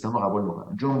که سیستم رو قبول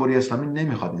میکنن. جمهوری اسلامی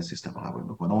نمیخواد این سیستم رو قبول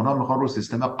بکنه. اونها میخوان رو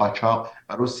سیستم قاچاق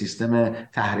و رو سیستم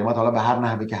تحریمات، حالا به هر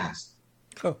نحوی که هست،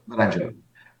 خب برن جلو.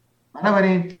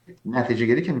 بنابراین نتیجه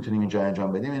گیری که میتونیم اینجا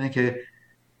انجام بدیم اینه که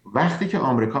وقتی که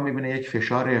آمریکا میبینه یک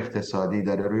فشار اقتصادی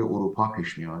داره روی اروپا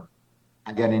پیش میاد،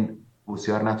 اگر این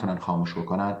حوثی‌ها نتونن خاموش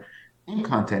بکنن، این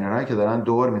کانتینرهایی که دارن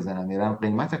دور میزنن میرن،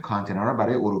 قیمت کانتینرها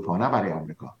برای اروپا، نه برای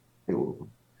آمریکا،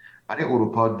 برای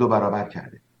اروپا 2 برابر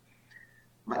کرده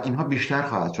و اینها بیشتر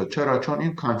خواهد شد. چرا؟ چون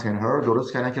این کانتینرها رو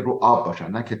درست کردن که رو آب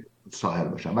باشن، نه که ساحل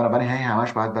باشن. بنابراین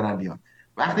همش باید برن بیان.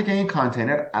 وقتی که این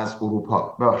کانتینر از اروپا،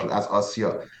 ببخشید از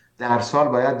آسیا، در سال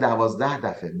باید 12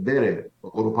 دفعه بره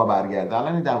اروپا برگرده،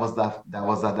 الان این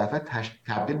 12 دفعه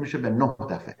تبدیل میشه به 9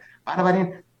 دفعه.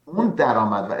 بنابراین اون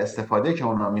درآمد و استفاده که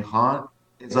اونا میخوان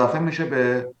اضافه میشه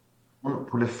به اون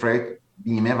پول فریت،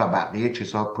 بیمه و بقیه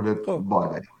چیزها، پول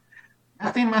باربری.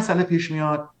 وقتی این مسئله پیش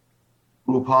میاد،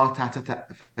 اروپا تحت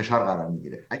فشار قرار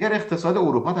میگیره. اگر اقتصاد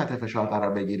اروپا تحت فشار قرار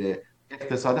بگیره،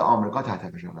 اقتصاد آمریکا تحت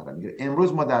فشار قرار میگیره.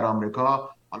 امروز ما در آمریکا،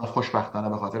 حالا خوشبختانه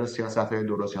به خاطر سیاست‌های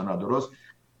درست یا نادرست،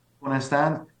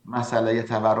 تونستند مسئله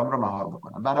تورم رو مهار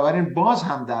بکنن. بنابراین باز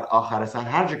هم در آخر سر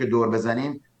هر جا که دور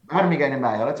بزنیم برمیگردیم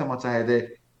به ایالات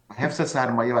متحده، حفظ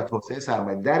سرمایه و توسعه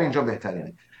سرمایه در اینجا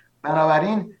بهترینه.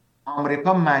 بنابراین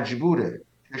آمریکا مجبوره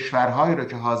کشورهایی رو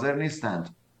که حاضر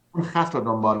نیستند اون خط رو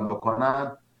دنبال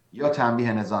بکنن یا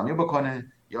تنبیه نظامی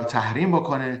بکنه یا تحریم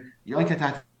بکنه یا اینکه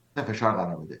تحت فشار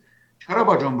قرار بده. چرا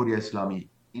با جمهوری اسلامی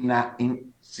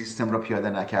این سیستم رو پیاده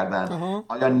نکردن؟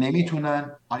 آیا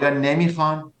نمیتونن؟ آیا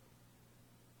نمیخوان؟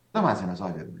 دم از این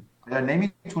ازای ببینید. آیا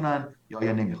نمیتونن یا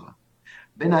آیا نمیخوان؟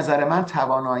 به نظر من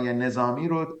توانایی نظامی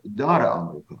رو داره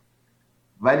آمریکا،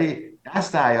 ولی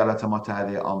دست ایالات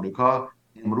متحده آمریکا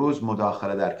امروز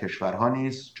مداخله در کشورها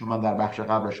نیست. چون من در بخش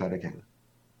قبل اشاره کردم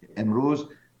امروز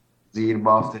زیر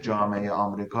بافت جامعه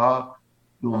آمریکا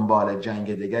دنبال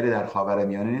جنگ دیگری در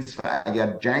خاورمیانه نیست و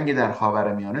اگر جنگ در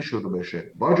خاورمیانه شروع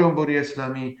بشه با جمهوری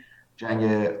اسلامی،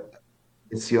 جنگ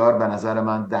بسیار به نظر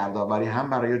من دردآوری هم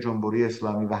برای جمهوری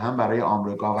اسلامی و هم برای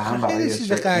آمریکا و هم برای خیلی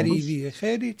چیز غریبیه،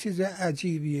 خیلی چیز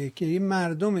عجیبیه که این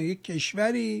مردم یک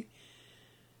کشوری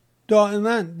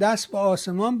دائما دست به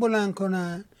آسمان بلند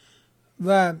کنن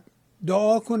و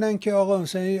دعا کنن که آقا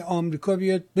مثلا آمریکا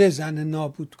بیاد بزنه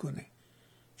نابود کنه،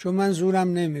 چون من زورم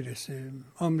نمیرسه،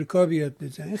 آمریکا بیاد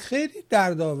بزنه. خیلی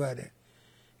دردآوره.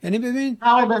 یعنی ببین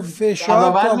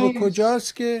فشار تا به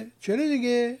کجاست که چرا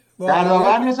دیگه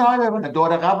دردآور نیست.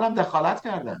 دور قبلم دخالت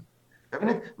کردن.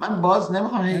 ببینید من باز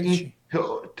نمیخوام این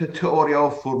تئوریا و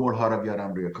فرمول ها رو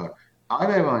بیارم روی کار. آقای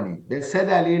بیبانی، به 3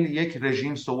 دلیل یک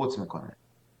رژیم سقوط میکنه: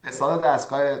 فساد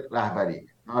دستگاه رهبری،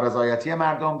 نارضایتی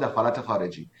مردم، دخالت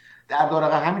خارجی. در دوره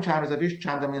قبل همین چند روز پیش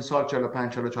چندمین سال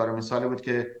 45 44 سالی بود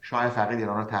که شاه فقید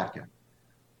ایران رو ترک کرد.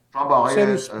 شما با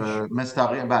آقای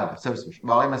مصداقی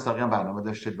با آقای مصداقی برنامه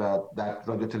داشتید و در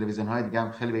رادیو تلویزیون های دیگه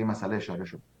هم خیلی به این مسئله اشاره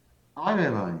شد. آقای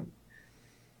بیبانی،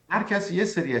 هر کسی یه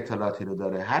سری اطلاعاتی رو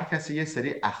داره، هر کسی یه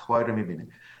سری اخبار رو میبینه.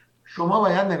 شما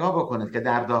باید نگاه بکنید که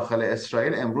در داخل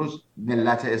اسرائیل امروز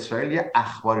ملت اسرائیل یه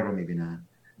اخباری رو میبینن،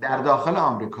 در داخل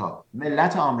آمریکا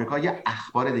ملت آمریکا یه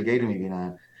اخبار دیگه رو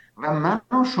میبینن و من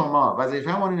و شما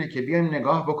وظیفه‌مون اینه که بیایم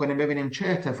نگاه بکنیم ببینیم چه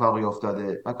اتفاقی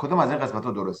افتاده و کدوم از این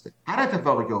قسمت‌ها درسته. هر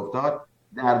اتفاقی که افتاد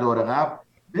در دور قبل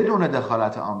بدون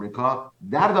دخالت آمریکا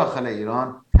در داخل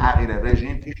ایران تغییر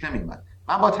رژیم پیش نمی‌آمد.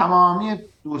 من با تمامی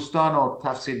دوستان و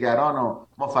تفسیرگران و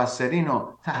مفسرین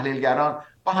و تحلیلگران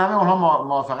با همه اونها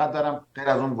موافقت دارم، غیر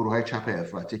از اون گروه‌های چپ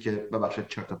افراطی که ببخشید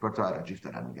چرت و پرت و اراجیف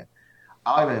دارن میگن.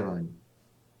 آقای بیبانی،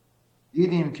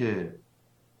 دیدیم که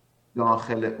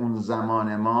داخل اون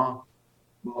زمان ما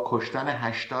با کشتن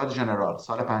 80 ژنرال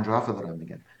سال 57 دارن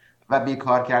میگن و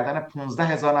بیکار کردن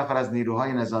 15,000 نفر از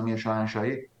نیروهای نظامی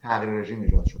شاهنشاهی تغییر رژیم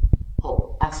ایجاد شد.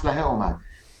 خب اسلحه اومد.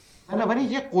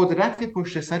 بنابراین یه قدرت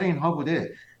پشت سر اینها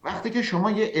بوده. وقتی که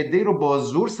شما یه عده رو با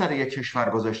زور سر یک کشور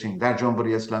گذاشتین در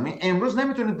جمهوری اسلامی، امروز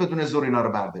نمیتونید بدون زور اینا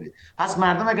رو بردارید. پس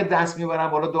مردم اگه دست میبرن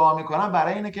بالا دعا میکنن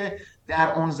برای اینه که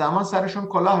در اون زمان سرشون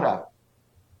کلاه رفت.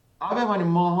 آقا ببینید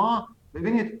ماها،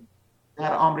 ببینید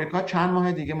در آمریکا چند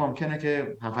ماه دیگه ممکنه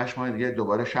که 7-8 ماه دیگه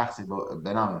دوباره شخصی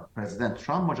به نام پرزیدنت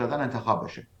ترامپ مجددا انتخاب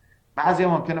بشه. بعضی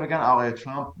ممکنه بگن آقای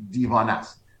ترامپ دیوانه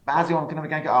است، بعضی ممکنه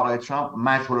بگن که آقای ترامپ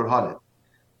مجبورالحاله.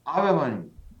 آقا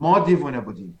ببینید ما دیوونه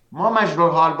بودیم، ما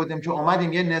مجبورالحال بودیم که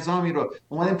اومدیم یه نظامی رو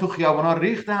اومدیم تو خیابونا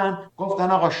ریختن،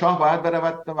 گفتن آقا شاه باید بره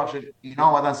و ببخشید اینا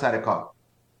اومدن سر کار.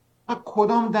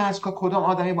 کدام دستگاه، کدام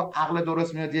آدمی با عقل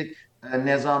درست میاد یک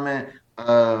نظام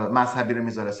مذهبی رو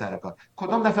میذاره سر کار؟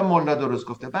 کدام دفعه ملا درست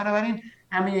گفته؟ بنابراین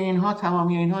همه اینها،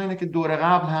 تمامی اینها اینه که دور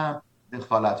قبل هم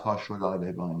دخالت ها شد.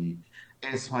 آبگانی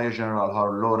اسم های جنرال ها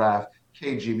رو لو رفت،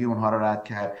 KGB اونها رو رد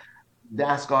کرد،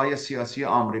 دستگاه سیاسی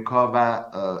آمریکا و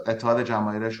اتحاد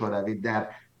جماهیر شوروی در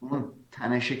اون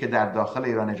تنشی که در داخل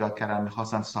ایران ایجاد کردن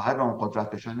میخواستن صاحب اون قدرت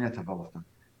بشن، این اتفاق افتاد.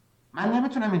 من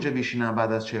نمیتونم اینجا بیشینم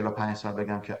بعد از 45 سال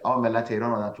بگم که ملت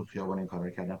ایران اومدن تو خیابون این کارو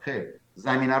کردن. خیر،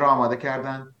 زمینه رو آماده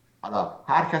کردن. حالا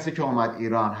هر کسی که اومد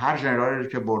ایران، هر ژنرالی رو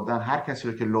که بردن، هر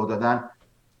کسی رو که لو دادن،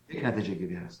 یک نتیجه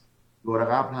گیری هست. دور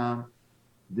قبل هم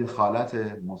دخالت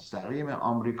مستقیم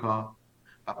آمریکا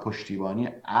و پشتیبانی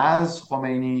از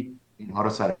خمینی اینها رو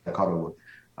سر کار آورد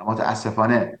و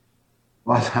متاسفانه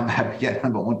باز هم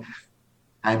برمیگردم به اون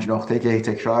 5 نقطه‌ای که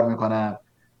تکرار میکنم.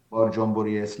 با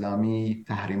جمهوری اسلامی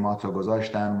تحریمات رو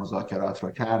گذاشتن، مذاکرات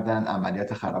رو کردن،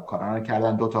 عملیات خرابکارانه رو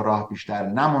کردن. 2 راه بیشتر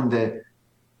نمونده: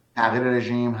 تغییر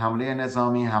رژیم، حمله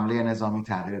نظامی،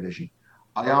 تغییر رژیم.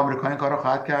 آیا آمریکا این کار رو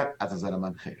خواهد کرد؟ از نظر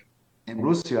من خیر.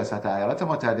 امروز سیاست ایالات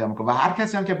متحده آمریکا و هر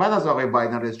کسی هم که بعد از آقای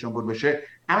بایدن رئیس جمهور بشه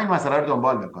همین مسئله رو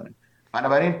دنبال میکنه.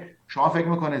 بنابراین شما فکر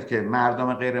میکنید که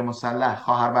مردم غیر مسلح،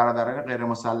 خواهر برادران غیر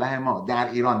مسلح ما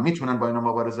در ایران میتونن با اینا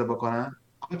مبارزه بکنن؟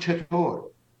 آخه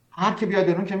چطور؟ هر کی بیاد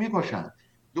بیرون که میکشن.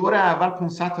 دور اول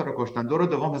 500 تا رو کشتن، دور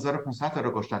دوم 1500 تا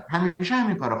رو کشتن، همیشه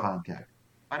همین کارو خواهند کرد.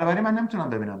 بنابراین من نمیتونم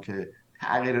ببینم که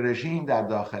تغییر رژیم در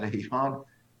داخل ایران،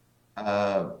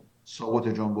 سقوط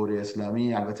جمهوری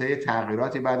اسلامی، البته یه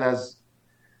تغییراتی بعد از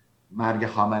مرگ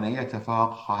خامنه‌ای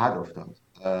اتفاق خواهد افتاد.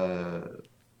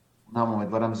 اونم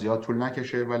امیدوارم زیاد طول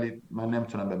نکشه، ولی من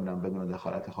نمیتونم ببینم بدون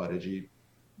دخالت خارجی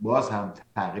باز هم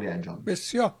تغییری انجام بشه.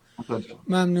 بسیار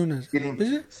ممنون از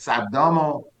صدام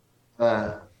و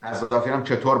قذافی هم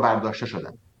چطور برداشته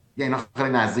شدن؟ یه اینا خیلی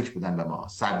نزدیک بودن به ما،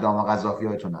 صدام و قذافی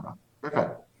هایتون نرم.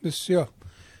 بسیار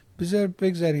بذار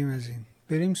بگذاریم از این،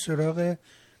 بریم سراغ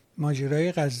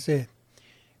ماجرای غزه.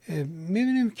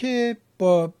 میبینیم که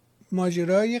با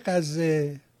ماجرای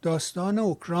غزه داستان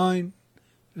اوکراین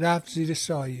رفت زیر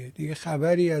سایه، دیگه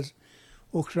خبری از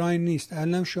اوکراین نیست.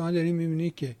 الان شما داریم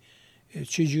میبینید که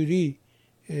چجوری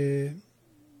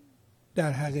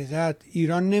در حقیقت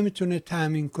ایران نمیتونه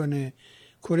تأمین کنه.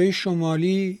 کره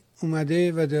شمالی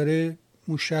اومده و داره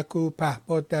موشک و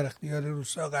پهپاد در اختیار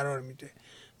روسا قرار میده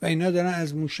و اینا دارن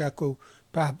از موشک و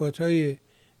پهپادهای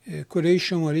کره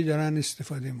شمالی دارن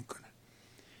استفاده میکنن.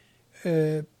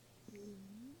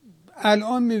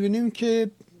 الان میبینیم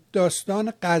که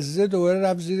داستان غزه دوباره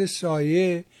رفت زیر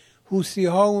سایه، حوثی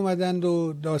ها اومدند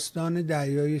و داستان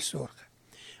دریای سرخ.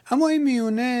 اما این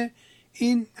میونه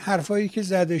این حرفایی که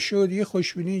زده شد یه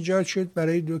خوشبینی ایجاد شد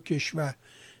برای 2 کشور،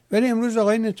 ولی امروز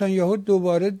آقای نتانیاهو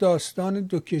دوباره داستان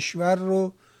 2 کشور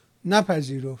رو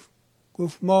نپذیرفت.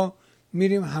 گفت ما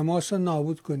میریم حماس رو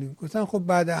نابود کنیم. گفتن خب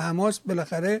بعد حماس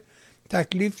بالاخره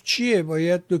تکلیف چیه؟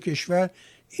 باید 2 کشور.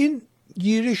 این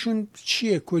گیرشون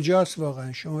چیه؟ کجاست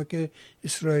واقعا؟ شما که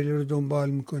اسرائیل رو دنبال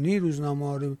میکنی، روزنامه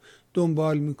ها رو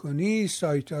دنبال میکنی،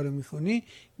 سایت ها رو میخونی،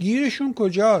 گیرشون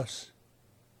کجاست؟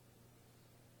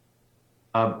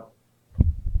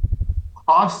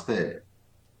 خواست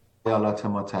ایالات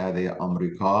متحده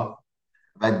آمریکا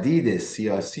و دید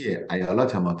سیاسی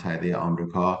ایالات متحده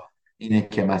آمریکا اینه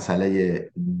که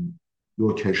مسئله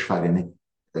 2 کشور، یعنی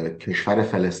کشور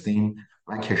فلسطین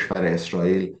و کشور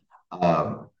اسرائیل،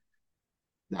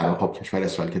 در واقع کشور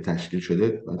اسرائیل که تشکیل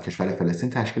شده و کشور فلسطین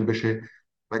تشکیل بشه،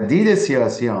 و دید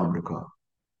سیاسی آمریکا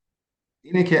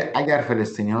اینه که اگر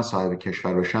فلسطینی ها صاحب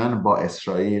کشور بشن با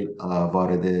اسرائیل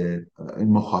وارد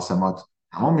این مخاصمات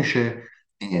تمام میشه،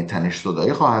 این تنش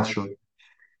زدایی خواهد شد.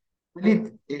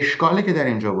 ولی اشکالی که در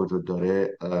اینجا وجود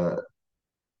داره،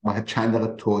 باید چند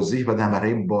دقیقه توضیح بدم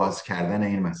برای باز کردن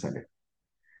این مسئله.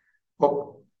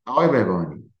 خب آقای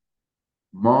بهبانی،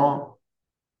 ما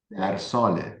در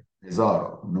سال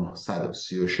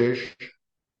 1936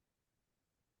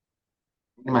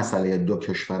 این مسئله 2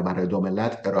 کشور برای 2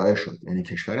 ملت ارائه شد، یعنی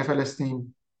کشور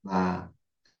فلسطین و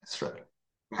اسرائیل.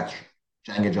 بعد شد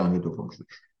جنگ جهانی دوم شد،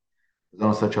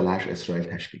 1948 اسرائیل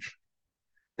تشکیل شد.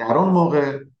 در اون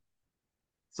موقع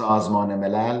سازمان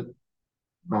ملل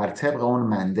بر طبق اون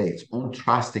مندیت، اون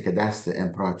تراستی که دست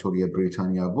امپراتوری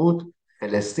بریتانیا بود،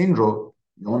 فلسطین رو،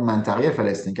 اون منطقه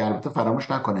فلسطین که البته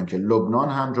فراموش نکنیم که لبنان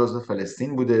هم جزء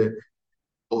فلسطین بوده،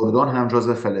 اردن هم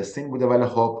جزء فلسطین بوده، ولی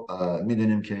خب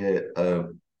میدونیم که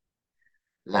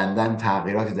لندن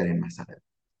تغییراتی در این مسئله.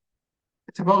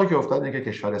 اتفاقی که افتاد اینه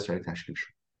که کشور اسرائیل تشکیل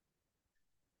شد.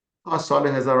 تا سال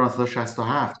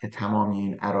 1967 که تمامی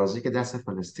این اراضی که دست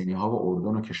فلسطینی ها و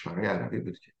اردن و کشورهای عربی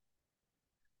بود، که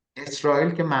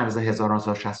اسرائیل که مرز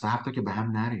 1967 که به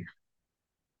هم نریخت.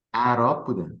 اعراب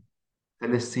بودن،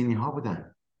 فلسطینی ها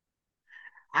بودن.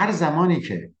 هر زمانی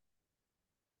که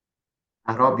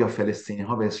اعراب یا فلسطینی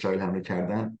ها به اسرائیل حمله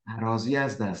کردن، اراضی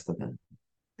از دست دادن.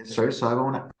 اسرائیل صاحب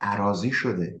اون اراضی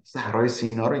شده، صحرای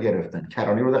سینا رو گرفتن،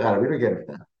 کرانه رود غربی رو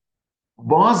گرفتن.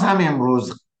 باز هم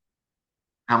امروز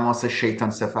حماس شیطان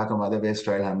صفت اومده به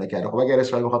اسرائیل حمله کرده. خب اگر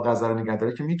اسرائیل بخواد غزه رو نگه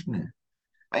داره که میتونه.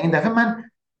 و این دفعه من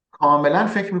کاملا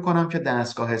فکر میکنم که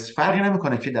دستگاه فرقی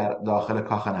نمیکنه که در داخل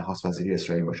کاخ نخست وزیری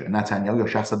اسرائیل باشه، نتانیاهو یا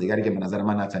شخص دیگری که به نظر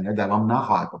من نتانیاهو دوام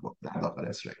نخواهد بود در داخل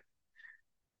اسرائیل.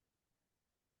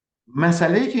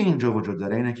 مسئله‌ای که اینجا وجود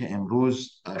داره اینه که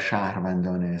امروز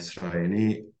شهروندان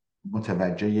اسرائیلی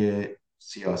متوجه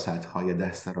سیاست‌های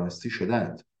دست راستی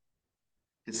شدند.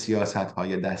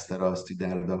 سیاست‌های دست راستی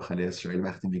در داخل اسرائیل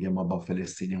وقتی میگه ما با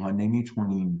فلسطینی‌ها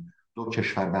نمیتونیم دو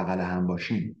کشور بغل هم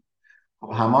باشیم.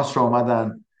 خب حماس رو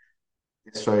اومدن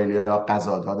اسرائیلی‌ها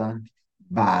غذا دادن،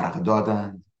 برق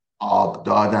دادن، آب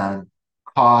دادن،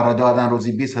 کار دادن،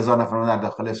 روزی 20,000 نفر در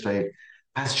داخل اسرائیل.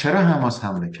 پس چرا حماس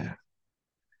حمله کرد؟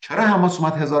 چرا حماس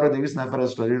اومد 1200 نفر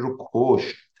اسرائیلی رو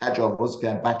کشت، تجاوز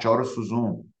کرد، بچه‌ها رو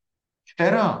سوزون؟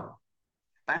 چرا؟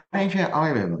 برای اینکه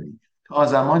آقای بهبانی، تا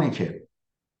زمانی که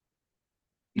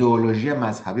ایدئولوژی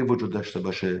مذهبی وجود داشته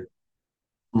باشه،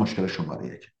 مشکل شماره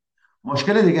یک.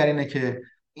 مشکل دیگر اینه که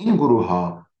این گروه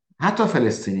ها، حتی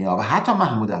فلسطینی ها و حتی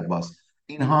محمود عباس،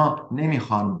 اینها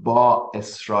نمیخوان با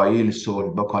اسرائیل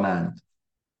صلح بکنند.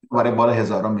 برای بار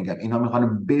هزارم میگم، اینها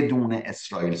میخوان بدون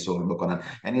اسرائیل صلح بکنن،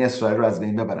 یعنی اسرائیل رو از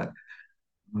بین ببرن.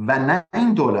 و نه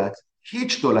این دولت،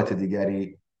 هیچ دولت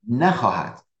دیگری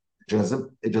نخواهد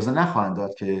اجازه نخواهند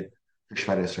داد که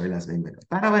کشور اسرائیل از بین بره.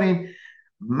 بنابراین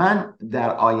من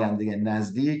در آینده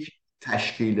نزدیک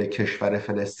تشکیل کشور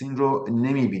فلسطین رو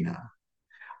نمیبینم.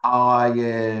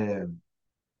 آقای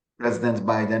پرزیدنت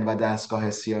بایدن و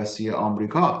دستگاه سیاسی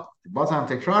آمریکا، باز هم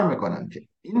تکرار میکنم که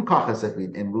این کاخ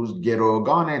سفید امروز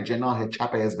گروگان جناح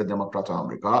چپ حزب دموکرات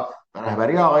آمریکا به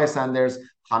رهبری آقای سندرز،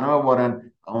 خانم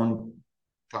وارن، اون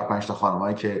 4-5 تا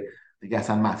خانمایی که دیگه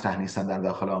اصلا مطرح نیستن در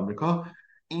داخل آمریکا،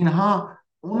 اینها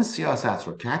اون سیاست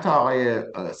رو که حتی آقای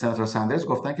سناتور سندرز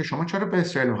گفتن که شما چرا به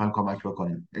اسرائیل میخواین کمک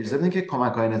بکنین، اجازه بدین که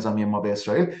کمک های نظامی ما به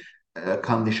اسرائیل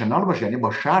کاندیشنال باشه، یعنی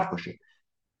با شرط باشه.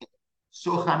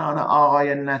 سخنان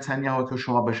آقای نتانیاهو که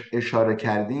شما بهش اشاره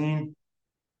کردین،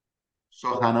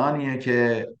 سخنانیه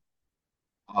که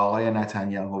آقای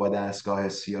نتانیاهو و دستگاه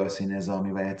سیاسی،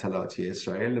 نظامی و اطلاعاتی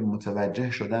اسرائیل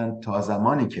متوجه شدن تا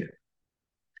زمانی که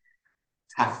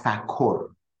تفکر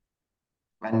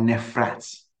و نفرت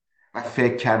و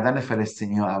فکر کردن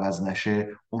فلسطینی ها عوض نشه،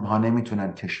 اونها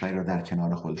نمیتونن کشوری رو در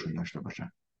کنار خودشون داشته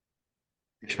باشن،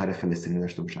 کشور فلسطینی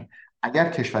داشته باشن. اگر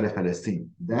کشور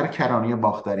فلسطین در کرانه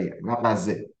باختری و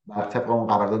غزه بر طبق اون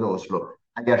قرارداد اسلو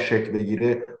اگر شکل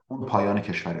بگیره، اون پایان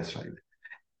کشور اسرائیل.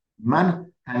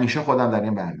 من همیشه خودم در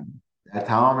این برنامه، در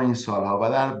تمام این سالها و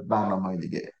در برنامه‌های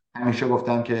دیگه همیشه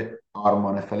گفتم که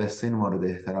آرمان فلسطین مورد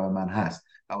احترام من هست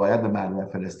و باید به مردم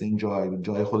فلسطین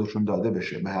جای خودشون داده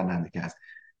بشه به هر نحوی که هست.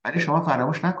 ولی شما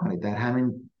فراموش نکنید در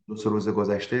همین 2 روز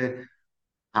گذشته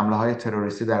حمله های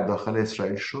تروریستی در داخل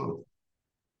اسرائیل شد.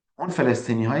 اون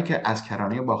فلسطینی هایی که از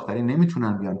کرانه باختری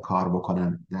نمیتونن بیان کار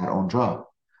بکنن در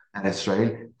اونجا، در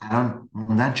اسرائیل، الان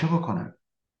موندن چه بکنن؟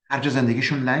 هر جا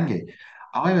زندگیشون لنگه.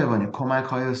 آقای ببانی، کمک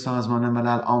های سازمان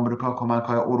ملل، آمریکا، کمک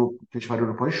های کشور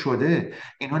اروپایی شده،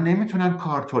 اینها نمیتونن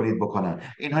کار تولید بکنن،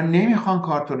 اینها نمیخوان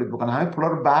کار تولید بکنن، همه پولا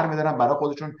رو برمیدارن برای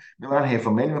خودشون، میبرن حیف و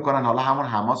میل میکنن. حالا همون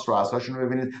حماس رؤساشون رو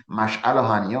ببینید، مشعل و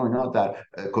هنیه و اینا در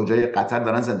کجای قطر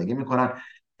دارن زندگی میکنن.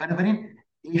 بنابراین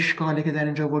اشکالی که در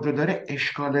اینجا وجود داره،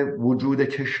 اشکال وجود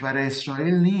کشور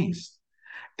اسرائیل نیست،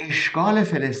 اشکال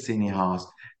فلسطینی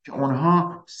هاست که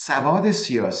اونها سواد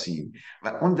سیاسی و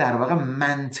اون در واقع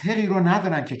منطقی رو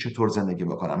ندارن که چطور زندگی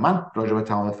بکنن. من راجع به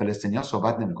تمام فلسطینی ها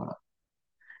صحبت نمی کنم.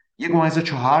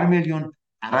 1.4 میلیون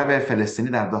عرب فلسطینی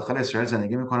در داخل اسرائیل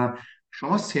زندگی میکنن.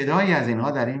 شما صدایی از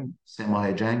اینها در این 3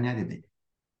 ماه جنگ ندیدید.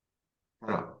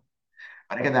 چرا؟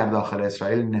 برای که در داخل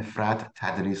اسرائیل نفرت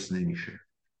تدریس نمیشه،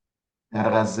 در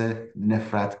غزه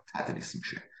نفرت تدریس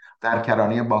میشه، در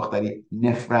کرانه باختری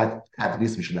نفرت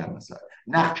تدریس میشه. در مثال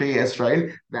نقشه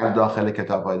اسرائیل در داخل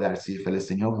کتاب‌های درسی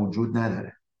فلسطینی ها وجود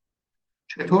نداره.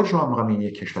 چطور شما میخواین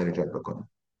یک کشور ایجاد بکنید؟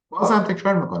 بازم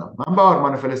تکرار میکنم، من به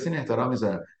آرمان فلسطین احترام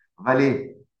میذارم،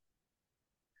 ولی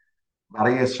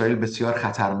برای اسرائیل بسیار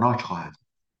خطرناک خواهد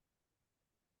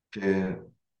که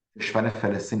کشور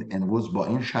فلسطین امروز با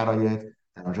این شرایط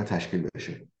در اونجا تشکیل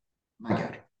بشه،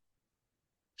 مگر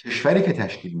کشوری که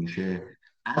تشکیل میشه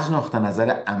از نقطه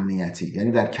نظر امنیتی،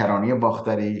 یعنی در کرانه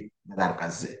باختری و در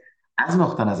غزه، از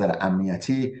نقطه نظر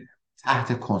امنیتی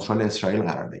تحت کنترل اسرائیل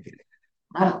قرار بگیره.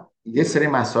 من یه سری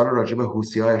مسائل راجع به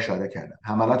حوثی‌ها اشاره کردم،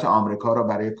 حملات آمریکا رو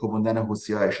برای کوبوندن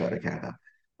حوثی‌ها اشاره کردم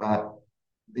و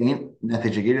به این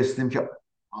نتیجه گیری رسیدیم که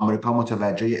آمریکا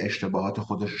متوجه اشتباهات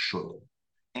خودش شد.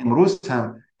 امروز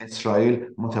هم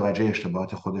اسرائیل متوجه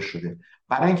اشتباهات خودش شده.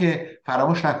 برای اینکه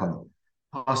فراموش نکنیم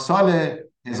تا سال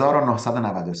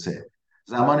 1993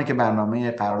 زمانی که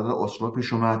برنامه قرارداد اسلو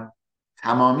پیش اومد،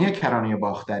 تمامی کرانه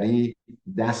باختری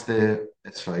دست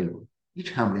اسرائیل بود.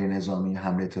 هیچ حمله نظامی،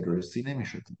 حمله تروریستی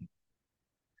نمیشد.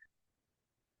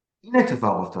 این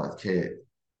اتفاق افتاد که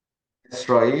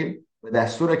اسرائیل به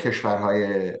دستور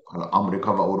کشورهای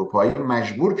آمریکا و اروپایی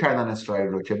مجبور کردن اسرائیل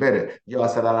رو که بره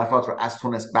یاسر عرفات رو از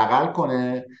تونس بغل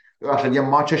کنه، ببخشید یه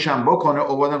ماچش هم بکنه،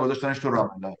 اوبادن گذاشتنش تو رام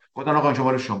الله، گفتن آقا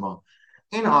شما شما.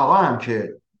 این آقا هم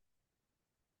که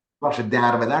باشه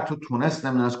در به در تو تونس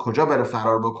نمیدونه از کجا بره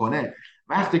فرار بکنه،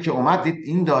 وقتی که اومد دید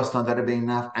این داستان داره به این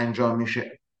نفع انجام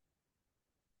میشه،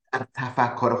 در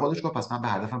تفکر خودش گفت پس من به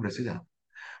هدفم رسیدم.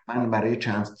 من برای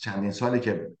چندین سالی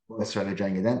که با اسرائیل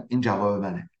جنگیدن این جواب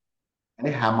منه.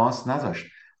 یعنی حماس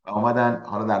نذاشت و اومدن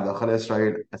حالا در داخل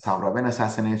اسرائیل سهرابین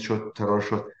اساسینیت شد، ترور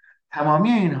شد. تمامی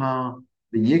اینها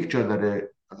به یک جا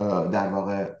داره در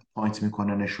واقع پوینت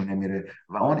میکنه، نشونه میره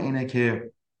و اون اینه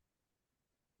که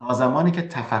تا زمانی که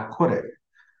تفکر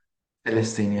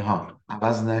فلسطینی ها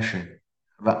عوض نشه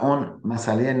و اون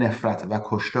مسئله نفرت و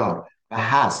کشتار و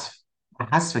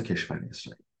حذف کشور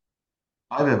اسرائیل،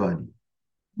 آقای ببانی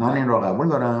من این رو قبول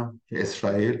دارم که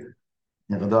اسرائیل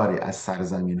مقداری از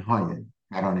سرزمین های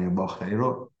کرانه باختری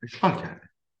رو اشغال کرده.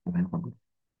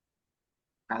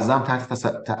 نظام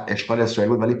اشغال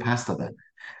اسرائیل بود ولی پس دادن.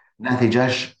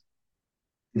 نتیجهش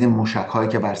دیدیم موشک هایی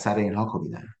که بر سر اینها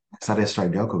کوبیدن، بر سر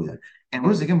اسرائیلی کوبیدن.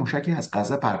 امروز دیگه موشکی از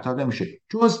غزه پرتاب نمیشه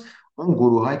جز اون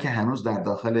گروه هایی که هنوز در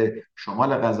داخل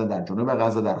شمال غزه، در جنوب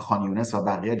غزه، در خان یونس و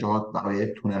بقیه جهات،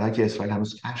 بقیه تونل هایی که اسرائیل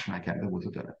هنوز کشف نکرده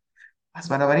وجود داره. پس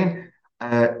بنابراین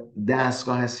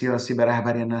دستگاه سیاسی به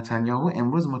رهبری نتانیاهو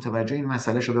امروز متوجه این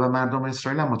مسئله شده و مردم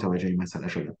اسرائیل هم متوجه این مسئله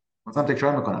شده. مثلا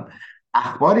تکرار میکنم،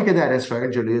 اخباری که در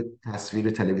اسرائیل جلوی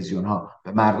تصویر تلویزیون ها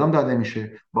به مردم داده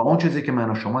میشه با اون چیزی که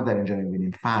من و شما در اینجا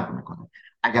میبینیم فرق میکنه.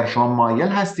 اگر شما مایل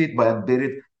هستید باید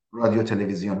برید رادیو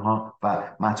تلویزیون ها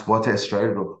و مطبوعات اسرائیل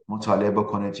رو مطالعه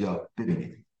بکنید یا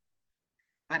ببینید.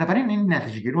 بنابراین این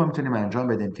نتیجه گیری رو میتونیم انجام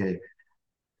بدیم که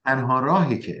تنها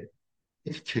راهی که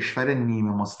یک کشور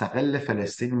نیمه مستقل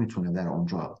فلسطین میتونه در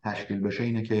اونجا تشکیل بشه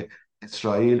اینه که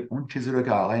اسرائیل اون چیزی رو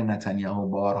که آقای نتانیاهو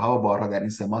بارها و بارها در این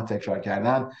 3 ماه تکرار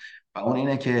کردن و اون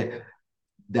اینه که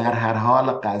در هر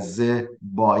حال غزه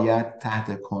باید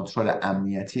تحت کنترل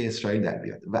امنیتی اسرائیل در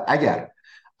بیاد و اگر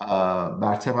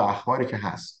بر طبق اخباری که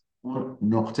هست اون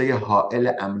نقطه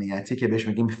حائل امنیتی که بهش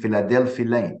میگیم فیلادلفی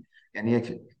لین، یعنی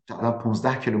یک تقریبا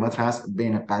 15 کیلومتر هست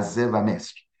بین غزه و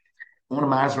مصر، اون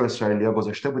مرز رو اسرائیلیا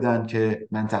گذاشته بودن که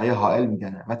منطقه حائل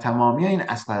میگن و تمامی این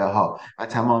اسلحه ها و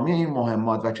تمامی این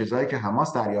مهمات و چیزهایی که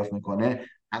حماس دریافت میکنه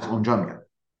از اونجا میاد.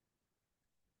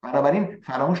 بنابراین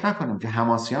فراموش نکنیم که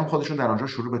حماسیان خودشون در آنجا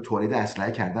شروع به تولید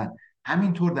اسلحه کردن.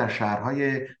 همینطور در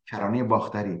شهرهای کرانه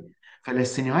باختری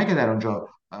فلسطینی هایی که در آنجا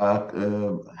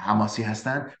حماسی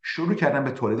هستن شروع کردن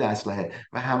به تولید اسلحه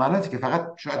و حملاتی که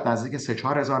فقط شاید نزدیک 3-4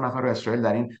 هزار نفر رو اسرائیل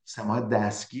در این 3 ماه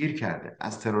دستگیر کرده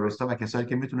از تروریستا و کسایی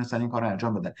که میتونستن این کار رو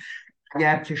انجام بدن.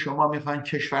 اگر که شما میخواین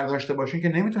کشور داشته باشین که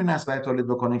نمیتونین اسلحه تولید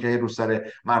بکنین که رو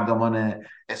سر مردمان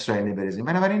اسرائیلی بریزین.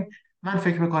 بنابراین من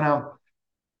فکر میکنم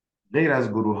غیر از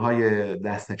گروه های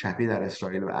دست چپی در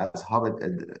اسرائیل و اصحاب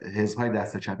حزب های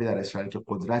دست چپی در اسرائیل که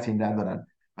قدرت این ندارن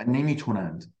و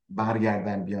نمیتونند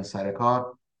برگردن بیان سر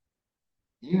کار،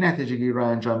 این نتیجه گیری رو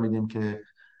انجام میدیم که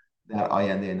در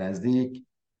آینده نزدیک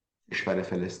کشور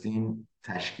فلسطین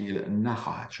تشکیل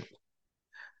نخواهد شد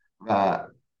و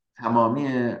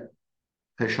تمامی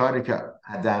فشاری که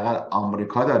حداقل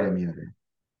آمریکا داره میاره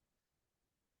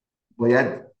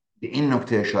باید به این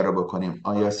نکته اشاره بکنیم: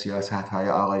 آیا سیاست های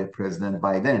آقای پرزیدنت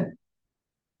بایدن،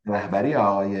 رهبری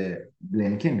آقای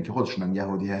بلینکن که خودشون هم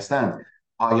یهودی هستند،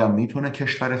 آیا میتونه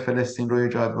کشور فلسطین رو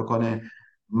ایجاد بکنه؟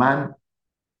 من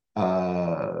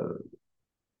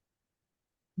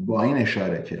با این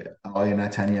اشاره که آقای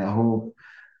نتانیاهو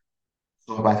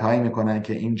صحبت هایی میکنن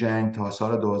که این جنگ تا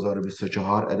سال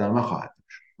 2024 ادامه خواهد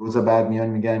داشت، روز بعد میان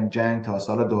میگن جنگ تا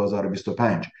سال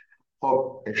 2025.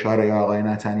 خب اشاره آقای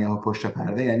نتانیاهو پشت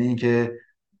پرده یعنی اینکه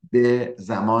به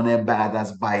زمان بعد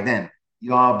از بایدن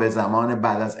یا به زمان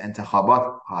بعد از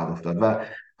انتخابات خواهد افتاد و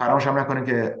فراموش هم نکنیم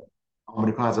که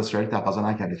آمریکا از اسرائیل تقاضا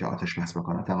نکرده که آتش بس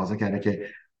بکنه، تقاضا کرده که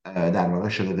در واقع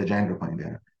شدت جنگ رو پایین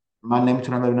بیاره. من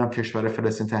نمیتونم ببینم کشور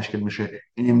فلسطین تشکیل میشه.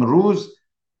 امروز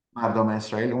مردم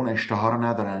اسرائیل اون اشتها رو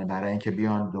ندارن برای اینکه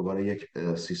بیان دوباره یک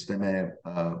سیستم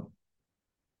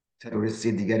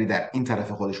تروریستی دیگری در این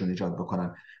طرف خودشون ایجاد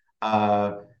بکنن.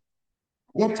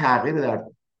 یک تغییر در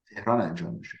تهران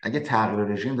انجام میشه، اگه تغییر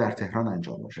رژیم در تهران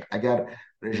انجام بشه، اگر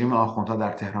رژیم آخوندها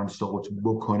در تهران سقوط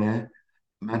بکنه،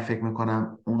 من فکر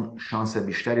میکنم اون شانس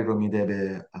بیشتری رو میده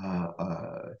به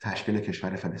تشکیل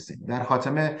کشور فلسطینی. در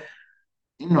خاتمه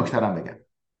این نکته رو بگم،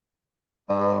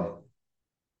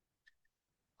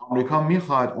 آمریکا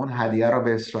میخواد اون هدیه رو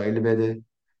به اسرائیل بده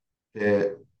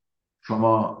که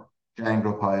شما جنگ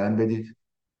رو پایان بدید،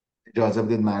 اجازه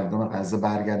بدید مردم غزه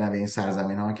برگردن به این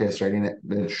سرزمین ها که اسرائیل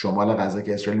به شمال غزه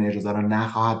که اسرائیل اجازه رو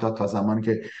نخواهد داد تا زمانی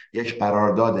که یک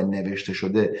قرارداد نوشته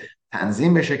شده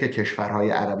تنظیم بشه که کشورهای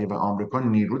عربی و آمریکا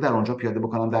نیرو در اونجا پیاده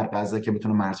بکنن در غزه که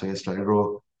بتونه مرزهای اسرائیل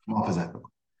رو محافظت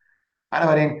بکنه.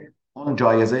 بنابراین اون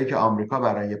جایزه‌ای که آمریکا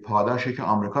برای پاداشی که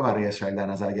آمریکا برای اسرائیل در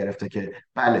نظر گرفته که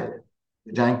بله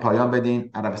جنگ پایان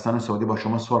بدین، عربستان سعودی با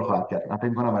شما صلح خواهد کرد. من فکر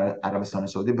می‌کنم برای عربستان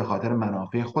سعودی به خاطر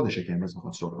منافع خودشه که امروز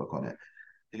می‌خواد صلح بکنه،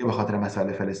 دیگه به خاطر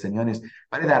مسائل فلسطینیان نیست.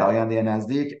 ولی در آینده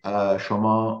نزدیک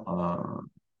شما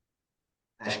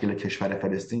تشکیل کشور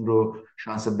فلسطین رو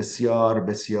شانس بسیار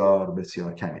بسیار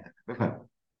بسیار کمی داره.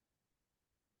 بفرمایید.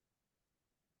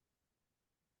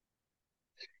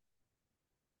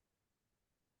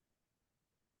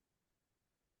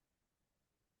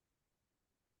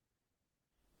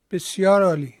 بسیار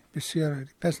عالی، بسیار عالی.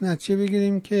 پس نتیجه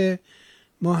بگیریم که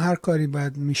ما هر کاری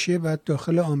باید میشه باید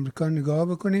داخل آمریکا نگاه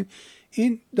بکنیم.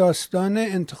 این داستان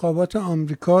انتخابات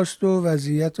آمریکاست و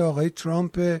وضعیت آقای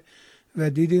ترامپ و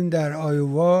دیدیم در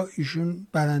آیووا ایشون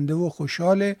برنده و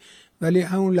خوشحاله، ولی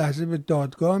همون لحظه به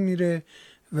دادگاه میره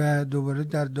و دوباره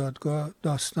در دادگاه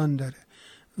داستان داره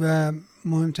و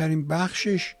مهمترین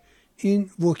بخشش این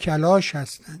وکلاش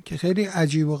هستن که خیلی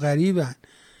عجیب و غریبن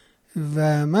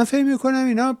و من فکر میکنم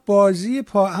اینا بازی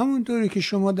همون طوری که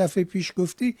شما دفعه پیش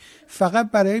گفتی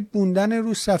فقط برای بوندن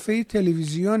رو صفحه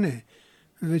تلویزیونه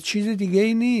و چیز دیگه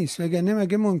ای نیست. وگرنه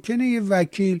مگه ممکنه یه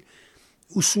وکیل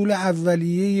اصول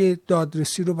اولیه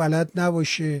دادرسی رو بلد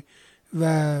نباشه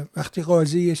و وقتی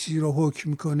قاضی یه چیزی رو حکم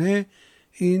میکنه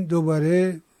این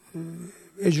دوباره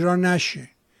اجرا نشه؟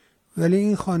 ولی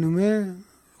این خانومه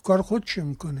کار خودشو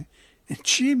میکنه.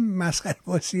 چی مسخره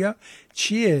بازی ها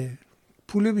چیه؟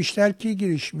 پول بیشتر کی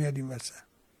گیرش میاد این وسط؟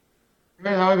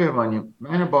 ببینید آقای بهبانی،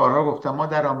 من بارها گفتم ما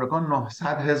در آمریکا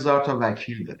 900,000 تا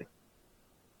وکیل داریم.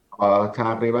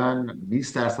 تقریبا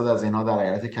 20% از اینها در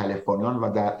ایالت کالیفرنیا و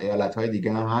در ایالت‌های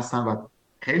دیگه هم هستن و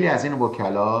خیلی از این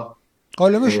وکلا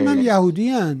غالبشون هم یهودی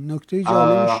هن. نکته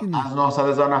جالبش اینه. از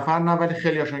 900,000 نفر نه، ولی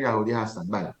خیلی هاشون یهودی هستن.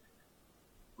 بله.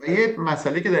 و یه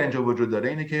مسئله که در اینجا وجود داره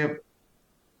اینه که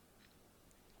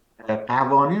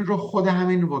قوانین رو خود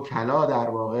همین وکلا در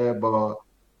واقع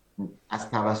از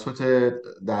توسط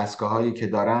دستگاه هایی که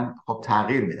دارن خب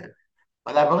تغییر میدن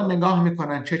و در واقع نگاه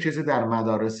میکنن چه چیزی در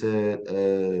مدارس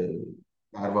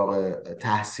در واقع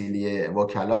تحصیلی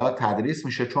وکلا تدریس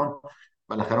میشه، چون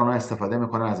بالاخره اونا استفاده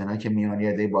میکنن از اینایی که میان، یه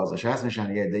عده بازنشسته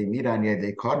میشن، یه عده میرن، یه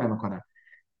عده کار نمیکنن.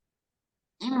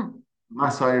 این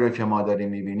مسائلی رو که ما داریم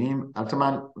میبینیم، البته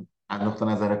من از نقطه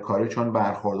نظر کاری چون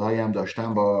برخوردهایی هم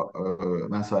داشتم با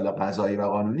مسائل قضایی و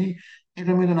قانونی، این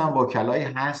رو میدونم وکلایی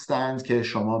هستند که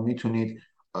شما میتونید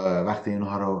وقتی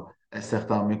اینها رو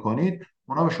استخدام میکنید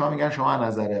اونا به شما میگن شما از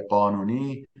نظر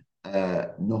قانونی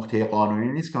نقطه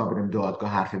قانونی نیست که ما بریم دادگاه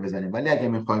حرفی بزنیم، ولی اگه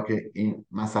میخوایم که این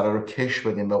مسئله رو کش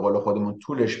بدیم، به قول خودمون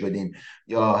طولش بدیم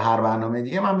یا هر برنامه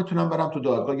دیگه، من میتونم برم تو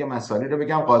دادگاه یه مسئله رو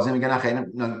بگم، قاضی میگه نه خیلی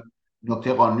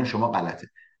نقطه قانونی شما غلطه.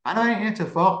 بنابراین این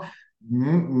اتفاق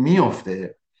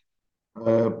میفته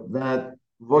و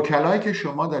وکلایی که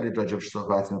شما دارید راجبش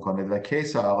صحبت میکنید و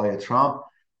کیس آقای ترامپ،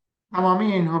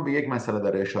 تمامی اینها به یک مسئله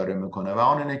داره اشاره میکنه و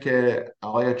اون اینه که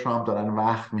آقای ترامپ دارن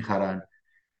وقت میخرن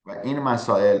و این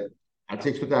مسائل، حتی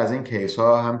یک از این کیس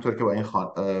ها همطور که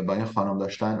با این خانم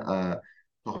داشتن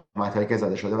تهمتایی که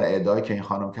زده شده و ادعایی که این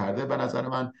خانم کرده، به نظر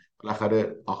من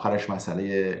بالاخره آخرش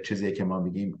مسئله چیزیه که ما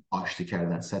میگیم آشتی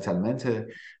کردن، ستلمنت.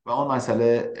 و اون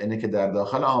مسئله اینه که در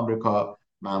داخل آمریکا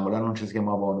معمولا اون چیزی که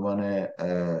ما به عنوان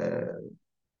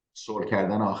صلح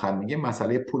کردن آخر میگیم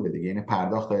مسئله پول دیگه، یعنی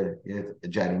پرداخت یه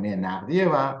جریمه نقدیه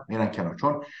و میرن کنار،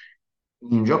 چون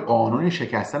اینجا قانونی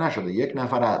شکسته نشده، یک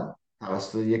نفر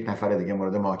توسط یک نفر دیگه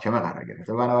مورد محاکمه قرار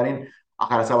گرفته، بنابراین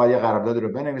آخر سر باید یه قرارداد رو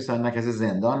بنویسن، نه کسی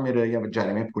زندان میره یا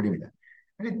جریمه پولی میدن.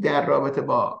 ولی در رابطه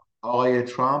با آقای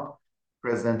ترامپ،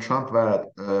 پرزیدنت ترامپ و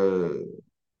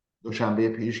دوشنبه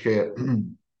پیش که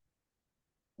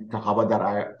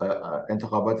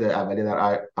انتخابات اولیه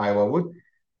در آیوا بود،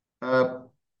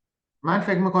 من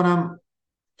فکر میکنم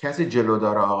کسی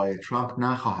جلودار آقای ترامپ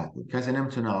نخواهد بود، کسی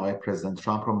نمیتونه آقای پرزیدنت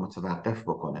ترامپ رو متوقف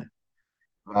بکنه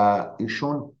و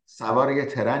ایشون سوار یه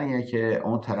ترنیه که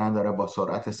اون ترن داره با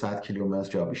سرعت 100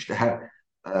 کیلومتر یا بیشتر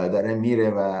داره میره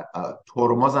و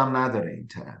ترمز هم نداره این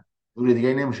ترن. جور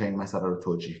دیگه نمیشه این مسئله رو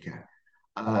توجیه کرد.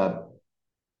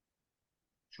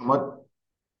 شما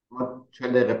ما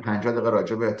 40 دقیقه 50 دقیقه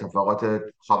راجع به اتفاقات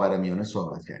خاورمیانه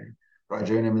صحبت کردیم،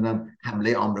 راجع به نمیدونم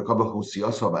حمله آمریکا به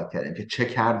حوثی‌ها صحبت کردیم که چه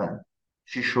کردن،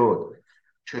 چی شد،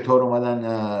 چطور اومدن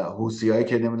حوثی‌هایی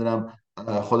که نمیدونم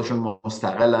خودشون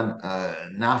مستقلن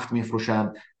نفت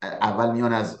میفروشن، اول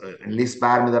میان از لیست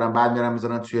برمیدارن بعد میرن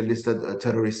میذارن توی لیست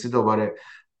تروریستی دوباره.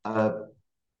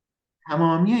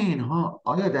 تمامی اینها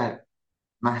آیا در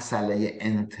مسئله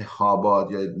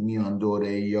انتخابات یا میان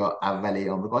دوره یا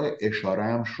اولیه آمریکا اشاره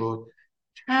هم شد؟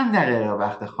 چند دقیقه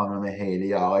وقت خانم هیلی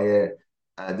یا آقای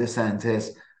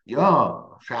دسنتس یا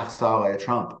شخص آقای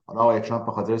ترامپ، آقای ترامپ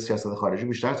به خاطر سیاست خارجی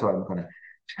بیشتر صحبت میکنه،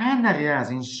 چند دقیقه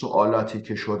از این سوالاتی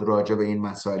که شد راجع به این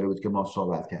مسائل بود که ما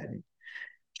صحبت کردیم؟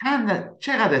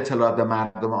 چقدر اطلاعات به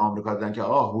مردم آمریکا دادن که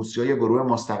آقا حوثی‌ها یه گروه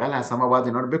مستقل هستن، ما باید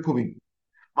اینا رو بکوبیم،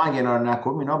 ما اگه اینا رو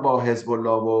نکوبیم اینا با حزب الله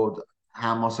و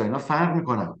حماس و اینا فرق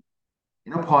میکنن،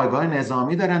 اینا پایگاه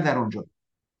نظامی دارن در اونجا.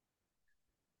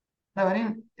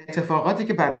 بنابراین اتفاقاتی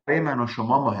که برای من و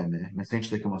شما مهمه، مثل این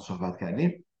چیزی که ما صحبت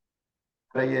کردیم،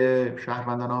 برای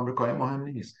شهروندان آمریکایی مهم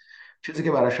نیست. چیزی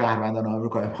که برای شهروندان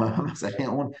آمریکایی مهمه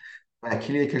مثلا اون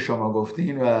وکیلیه که شما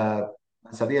گفتین و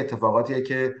مثلا اتفاقاتیه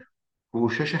که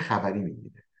پوشش خبری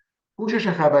میگیره. پوشش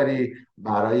خبری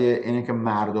برای اینه که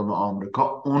مردم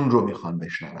آمریکا اون رو میخوان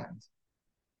بشنوند.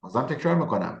 بازم تکرار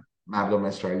میکنم، مردم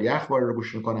اسرائیل یه اخبار رو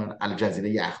گوش میکنن، الجزیره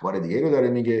یه اخبار دیگه رو داره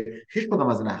میگه، هیچ کدوم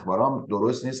از این اخبارام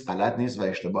درست نیست، غلط نیست و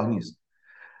اشتباه نیست،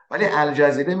 ولی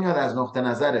الجزیره میاد از نقطه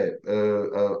نظر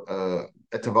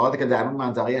اتفاقاتی که در اون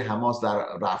منطقه حماس در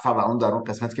رفح و اون در اون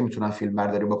قسمتی که میتونن فیلم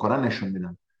برداری بکنن نشون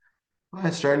میدن، و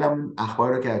اسرائیل هم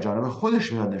اخباری رو که از جانب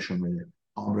خودش میاد نشون میده.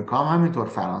 آمریکا هم همینطور،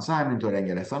 فرانسه همینطور،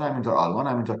 انگلستان همینطور، آلمان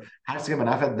همینطور، هر چیزی که به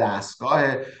نفع دستگاه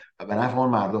به نفع اون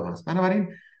مردم هست. بنابراین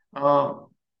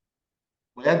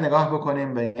باید نگاه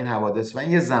بکنیم به این حوادث و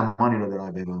این یه زمانی رو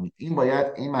داره ببینیم.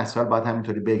 این مسائل باید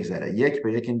همینطوری بگذره، یک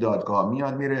به یک این دادگاه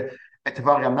میاد میره،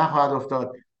 اتفاقی هم نخواهد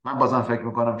افتاد. من بازم فکر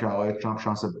میکنم که آقای ترامپ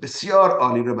شانس بسیار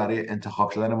عالی رو برای انتخاب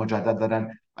شدن مجدد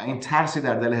دارن و این ترسی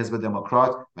در دل حزب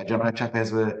دموکرات و جناح چپ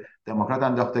حزب دموکرات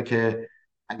انداخته که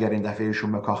اگر این دفعه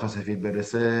ایشون به کاخ سفید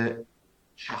برسه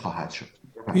چه خواهد شد.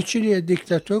 هیچی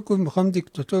دیکتاتور گفت میخوام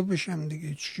دیکتاتور بشم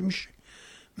دیگه، چی میشه؟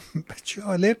 بچه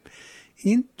عالم.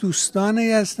 این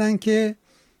دوستانی هستن که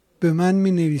به من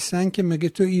می نویسن که مگه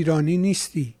تو ایرانی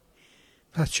نیستی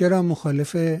پس چرا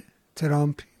مخالف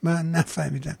ترامپ؟ من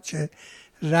نفهمیدم چه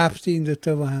ربطی این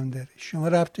دوتا با هم داره. شما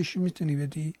ربطشو میتونی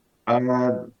بدی؟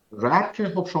 ربط که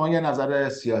خب شما یه نظر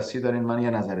سیاسی دارین، من یه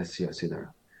نظر سیاسی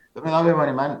دارم. ببینید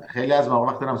من خیلی از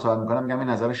مواقع وقتی دارم صحبت میکنم میگم این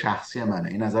نظر شخصی منه،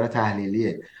 این نظر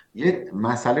تحلیلیه. یه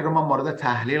مسئله رو ما مورد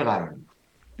تحلیل قرار میدیم.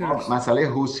 مسئله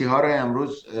حوثی ها رو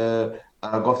امروز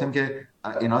گفتیم که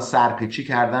اینا سرپیچی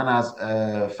کردن از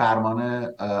فرمان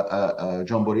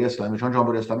جمهوری اسلامی، چون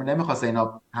جمهوری اسلامی نمیخواسته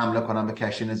اینا حمله کنن به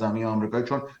کشتی نظامی آمریکایی،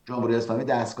 چون جمهوری اسلامی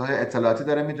دستگاه اطلاعاتی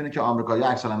داره میدونه که آمریکایی‌ها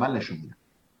عکس العمل نشون میدن.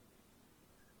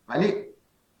 ولی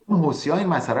اون حوثی‌ها این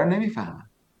مسئله رو نمیفهمن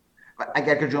و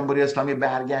اگر که جمهوری اسلامی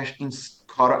برگشت این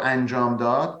کار رو انجام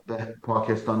داد، به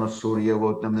پاکستان و سوریه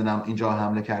و نمیدونم اینجا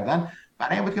حمله کردن،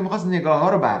 برای این بود که میخواست نگاه ها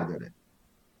رو برداره.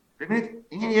 ببینید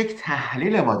این یک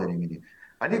تحلیل ما داریم میدیم،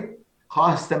 ولی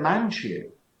خواست من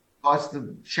چیه؟ خواست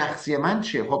شخصی من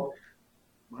چیه؟ خب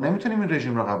ما نمیتونیم این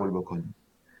رژیم رو قبول بکنیم.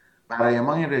 برای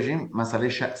ما این رژیم مسئله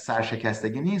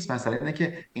سرشکستگی نیست، مسئله اینه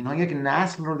که اینها یک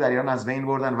نسل رو در ایران از بین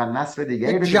بردن و نسل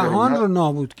دیگری رو جهان رو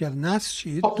نابود کرد. نسل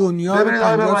چی؟ دنیا رو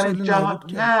 50 سال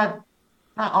نابود کرد.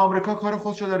 نه آمریکا کار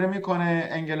خودشو داره میکنه،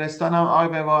 انگلستان هم آی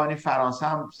ببانی، فرانسه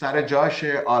هم سر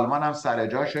جاشه، آلمان هم سر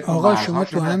جاشه. آقا شما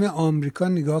تو همه آمریکا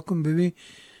نگاه کن ببین،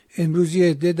 امروز یه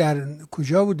عده در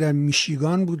کجا بود؟ در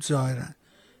میشیگان بود ظاهرا،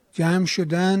 جمع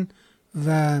شدن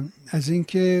و از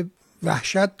اینکه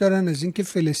وحشت دارن از اینکه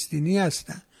فلسطینی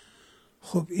هستن.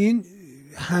 خب این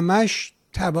همش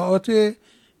تبعات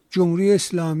جمهوری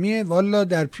اسلامیه. والا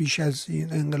در پیش از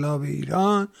این انقلاب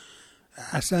ایران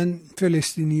اصلا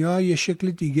فلسطینی ها یه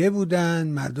شکل دیگه بودن،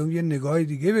 مردم یه نگاه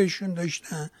دیگه بهشون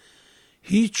داشتن.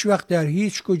 هیچ وقت در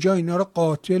هیچ کجا اینا رو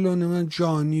قاتل و نمان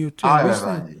جانی و تروریست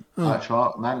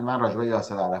من راجع به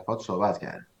یاسر عرفات صحبت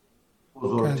کردم،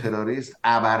 بزرگ تروریست،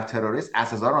 ابر تروریست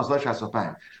از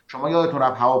 1965. شما یادتون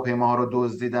رفت هواپیماها رو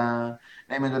دزدیدن،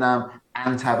 نمیدونم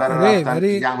انتبه رو رفتن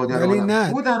یهودی‌ها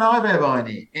رو بودن. آقای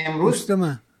بهبانی امروز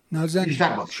نازنین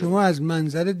شما از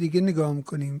منظر دیگه نگاه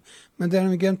میکنیم. من دارم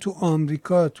میگم تو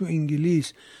آمریکا، تو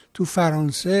انگلیس، تو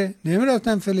فرانسه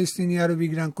نمیرفتن فلسطینی ها رو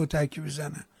بگیرن کتک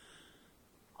بزنن.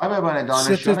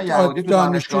 دانشجویان یهودی تو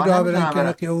دانشگاه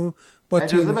برن که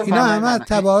اینا همه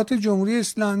تبعات جمهوری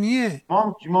اسلامیه.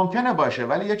 ممکنه باشه،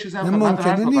 ولی یه چیزی هم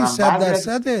ممکنه نیست،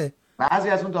 100%. بعضی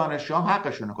از اون دانشجوها هم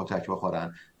حقشونه کتک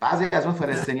بخورن، بعضی از اون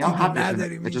فلسطینی‌ها هم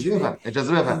حقشونه.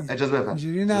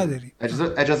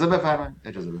 اجازه بفرمایید.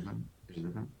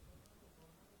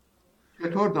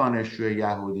 چطور دانشجوی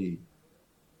یهودی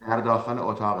در داخل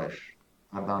اتاقش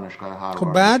در دانشگاه هاروارد،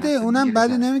 خب بعد اونم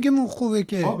بعد نمیگه اون خوبه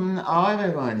که. خب آقای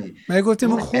بهبانی من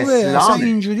گفتم اون خوبه، اصلا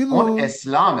اینجوری بود. اون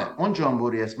اسلامه، اون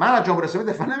جمهوری اسلامی. من از جمهوری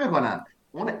اسلامی دفاع نمی‌کنم،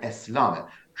 اون اسلامه.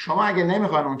 شما اگه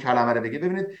نمیخواین اون کلمه رو بگید،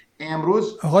 ببینید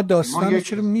امروز آقا داستان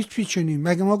چرا میپیچونیم؟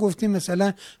 مگه ما گفتیم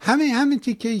مثلا همین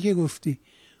تیکه‌ای که گفتی،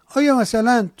 آیا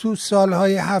مثلا تو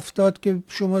سالهای 70 که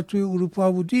شما توی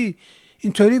اروپا بودی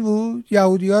اینطوری بود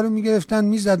یهودی‌ها رو میگرفتن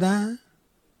میزدن؟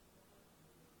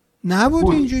 نبود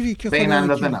بود. اینجوری که به این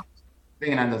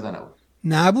اندازه نبود.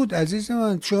 نبود عزیز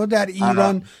من. شما در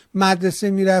ایران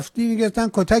مدرسه میرفتی میگرفتن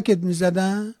کتکت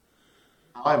میزدن؟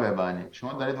 آقای بهبانی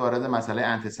شما دارید وارد مسئله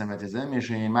انتیسمیتیسم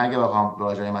میشین. من اگه بخوام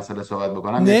راجع به مسئله صحبت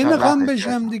بکنم نمیخوام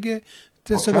بشم دیگه.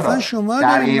 تصادفاً شما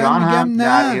در ایران هم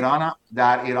نه.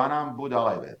 در ایران هم بود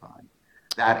آقای بهبانی.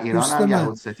 در ایران هم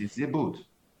یهود ستیزی بود.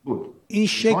 این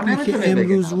شکلی که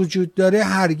امروز وجود داره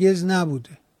هرگز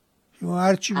نبوده. شما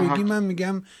هر چی بگی من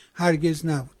میگم هرگز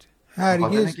نبوده.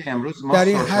 هرگز در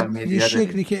این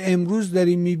شکلی که امروز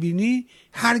داری میبینی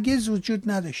هرگز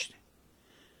وجود نداشته.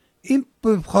 این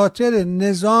به خاطر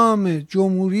نظام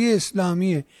جمهوری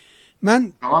اسلامیه.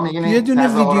 من یه دونه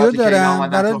ویدیو دارم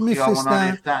برات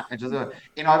میفرستم.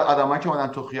 این آدمایی که اومدن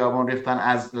تو خیابون ریختن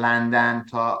از لندن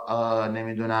تا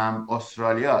نمیدونم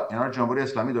استرالیا، اینا رو جمهوری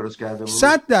اسلامی درست کرده بود.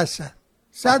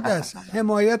 100%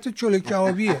 حمایت چلو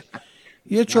کبابیه.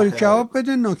 یه چلو کباب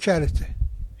بده نوکرته.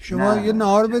 شما یه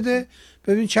نهار بده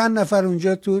ببین چند نفر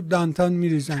اونجا تو دانتان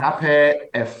میریزن. چپ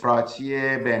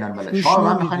افراطی بین‌المللی.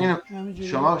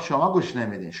 شما گوش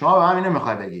نمیدین. شما به من اینو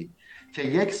میخوای بگی که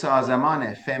یک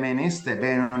سازمان فمینیست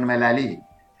بین‌المللی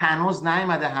هنوز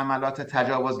نیامده حملات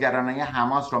تجاوزگرانه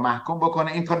حماس رو محکوم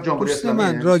بکنه؟ این کار جمهوری اسلامی.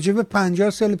 من راجع به 50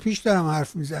 سال پیش دارم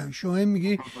حرف میزنم. شما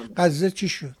میگی غزه چی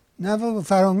شد؟ نه بابا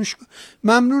فراموش کن.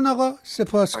 ممنون آقا،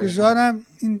 سپاسگزارم.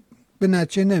 این به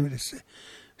نتیجه نمیرسه.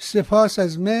 سپاس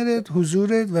از مهرت،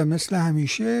 حضورت و مثل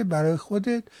همیشه برای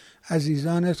خودت،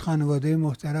 عزیزانت، خانواده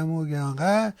محترم و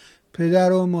گرانقدر،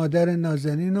 پدر و مادر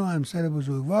نازنین و همسر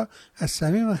بزرگوار، از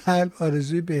صمیم قلب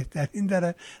آرزوی بهترین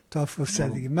دارن تا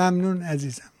فرصت دیگه. ممنون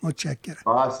عزیزم،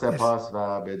 متشکرم. سپاس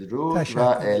و بدرود و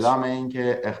اعلام این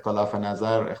که اختلاف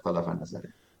نظره.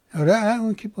 آره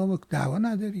اون که با دعوا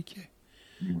نداری که.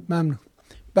 ممنون.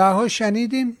 بها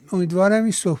شنیدیم. امیدوارم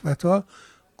این صحبت ها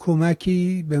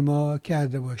کمکی به ما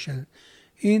کرده باشد.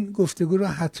 این گفتگو رو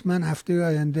حتما هفته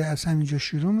آینده از همینجا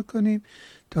شروع میکنیم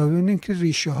تا ببینیم که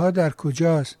ریشه ها در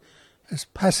کجاست. از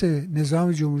پس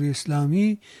نظام جمهوری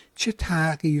اسلامی چه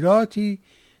تغییراتی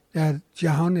در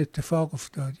جهان اتفاق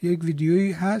افتاد. یک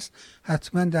ویدیویی هست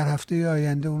حتما در هفته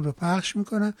آینده اون رو پخش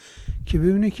میکنم که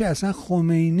ببینید که اصلا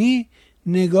خمینی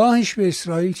نگاهش به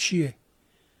اسرائیل چیه.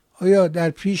 آیا در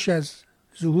پیش از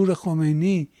ظهور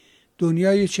خمینی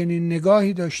دنیای چنین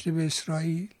نگاهی داشته به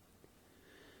اسرائیل؟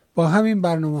 با همین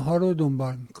برنامه ها رو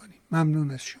دنبال میکنیم.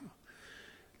 ممنون از شما.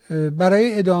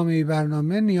 برای ادامه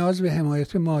برنامه نیاز به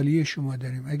حمایت مالی شما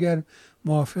داریم. اگر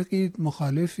موافقید،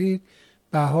 مخالفید،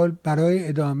 به حال برای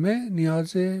ادامه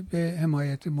نیاز به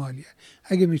حمایت مالی هست.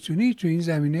 اگه میتونید تو این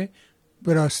زمینه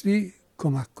به راستی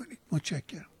کمک کنید.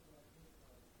 متشکرم.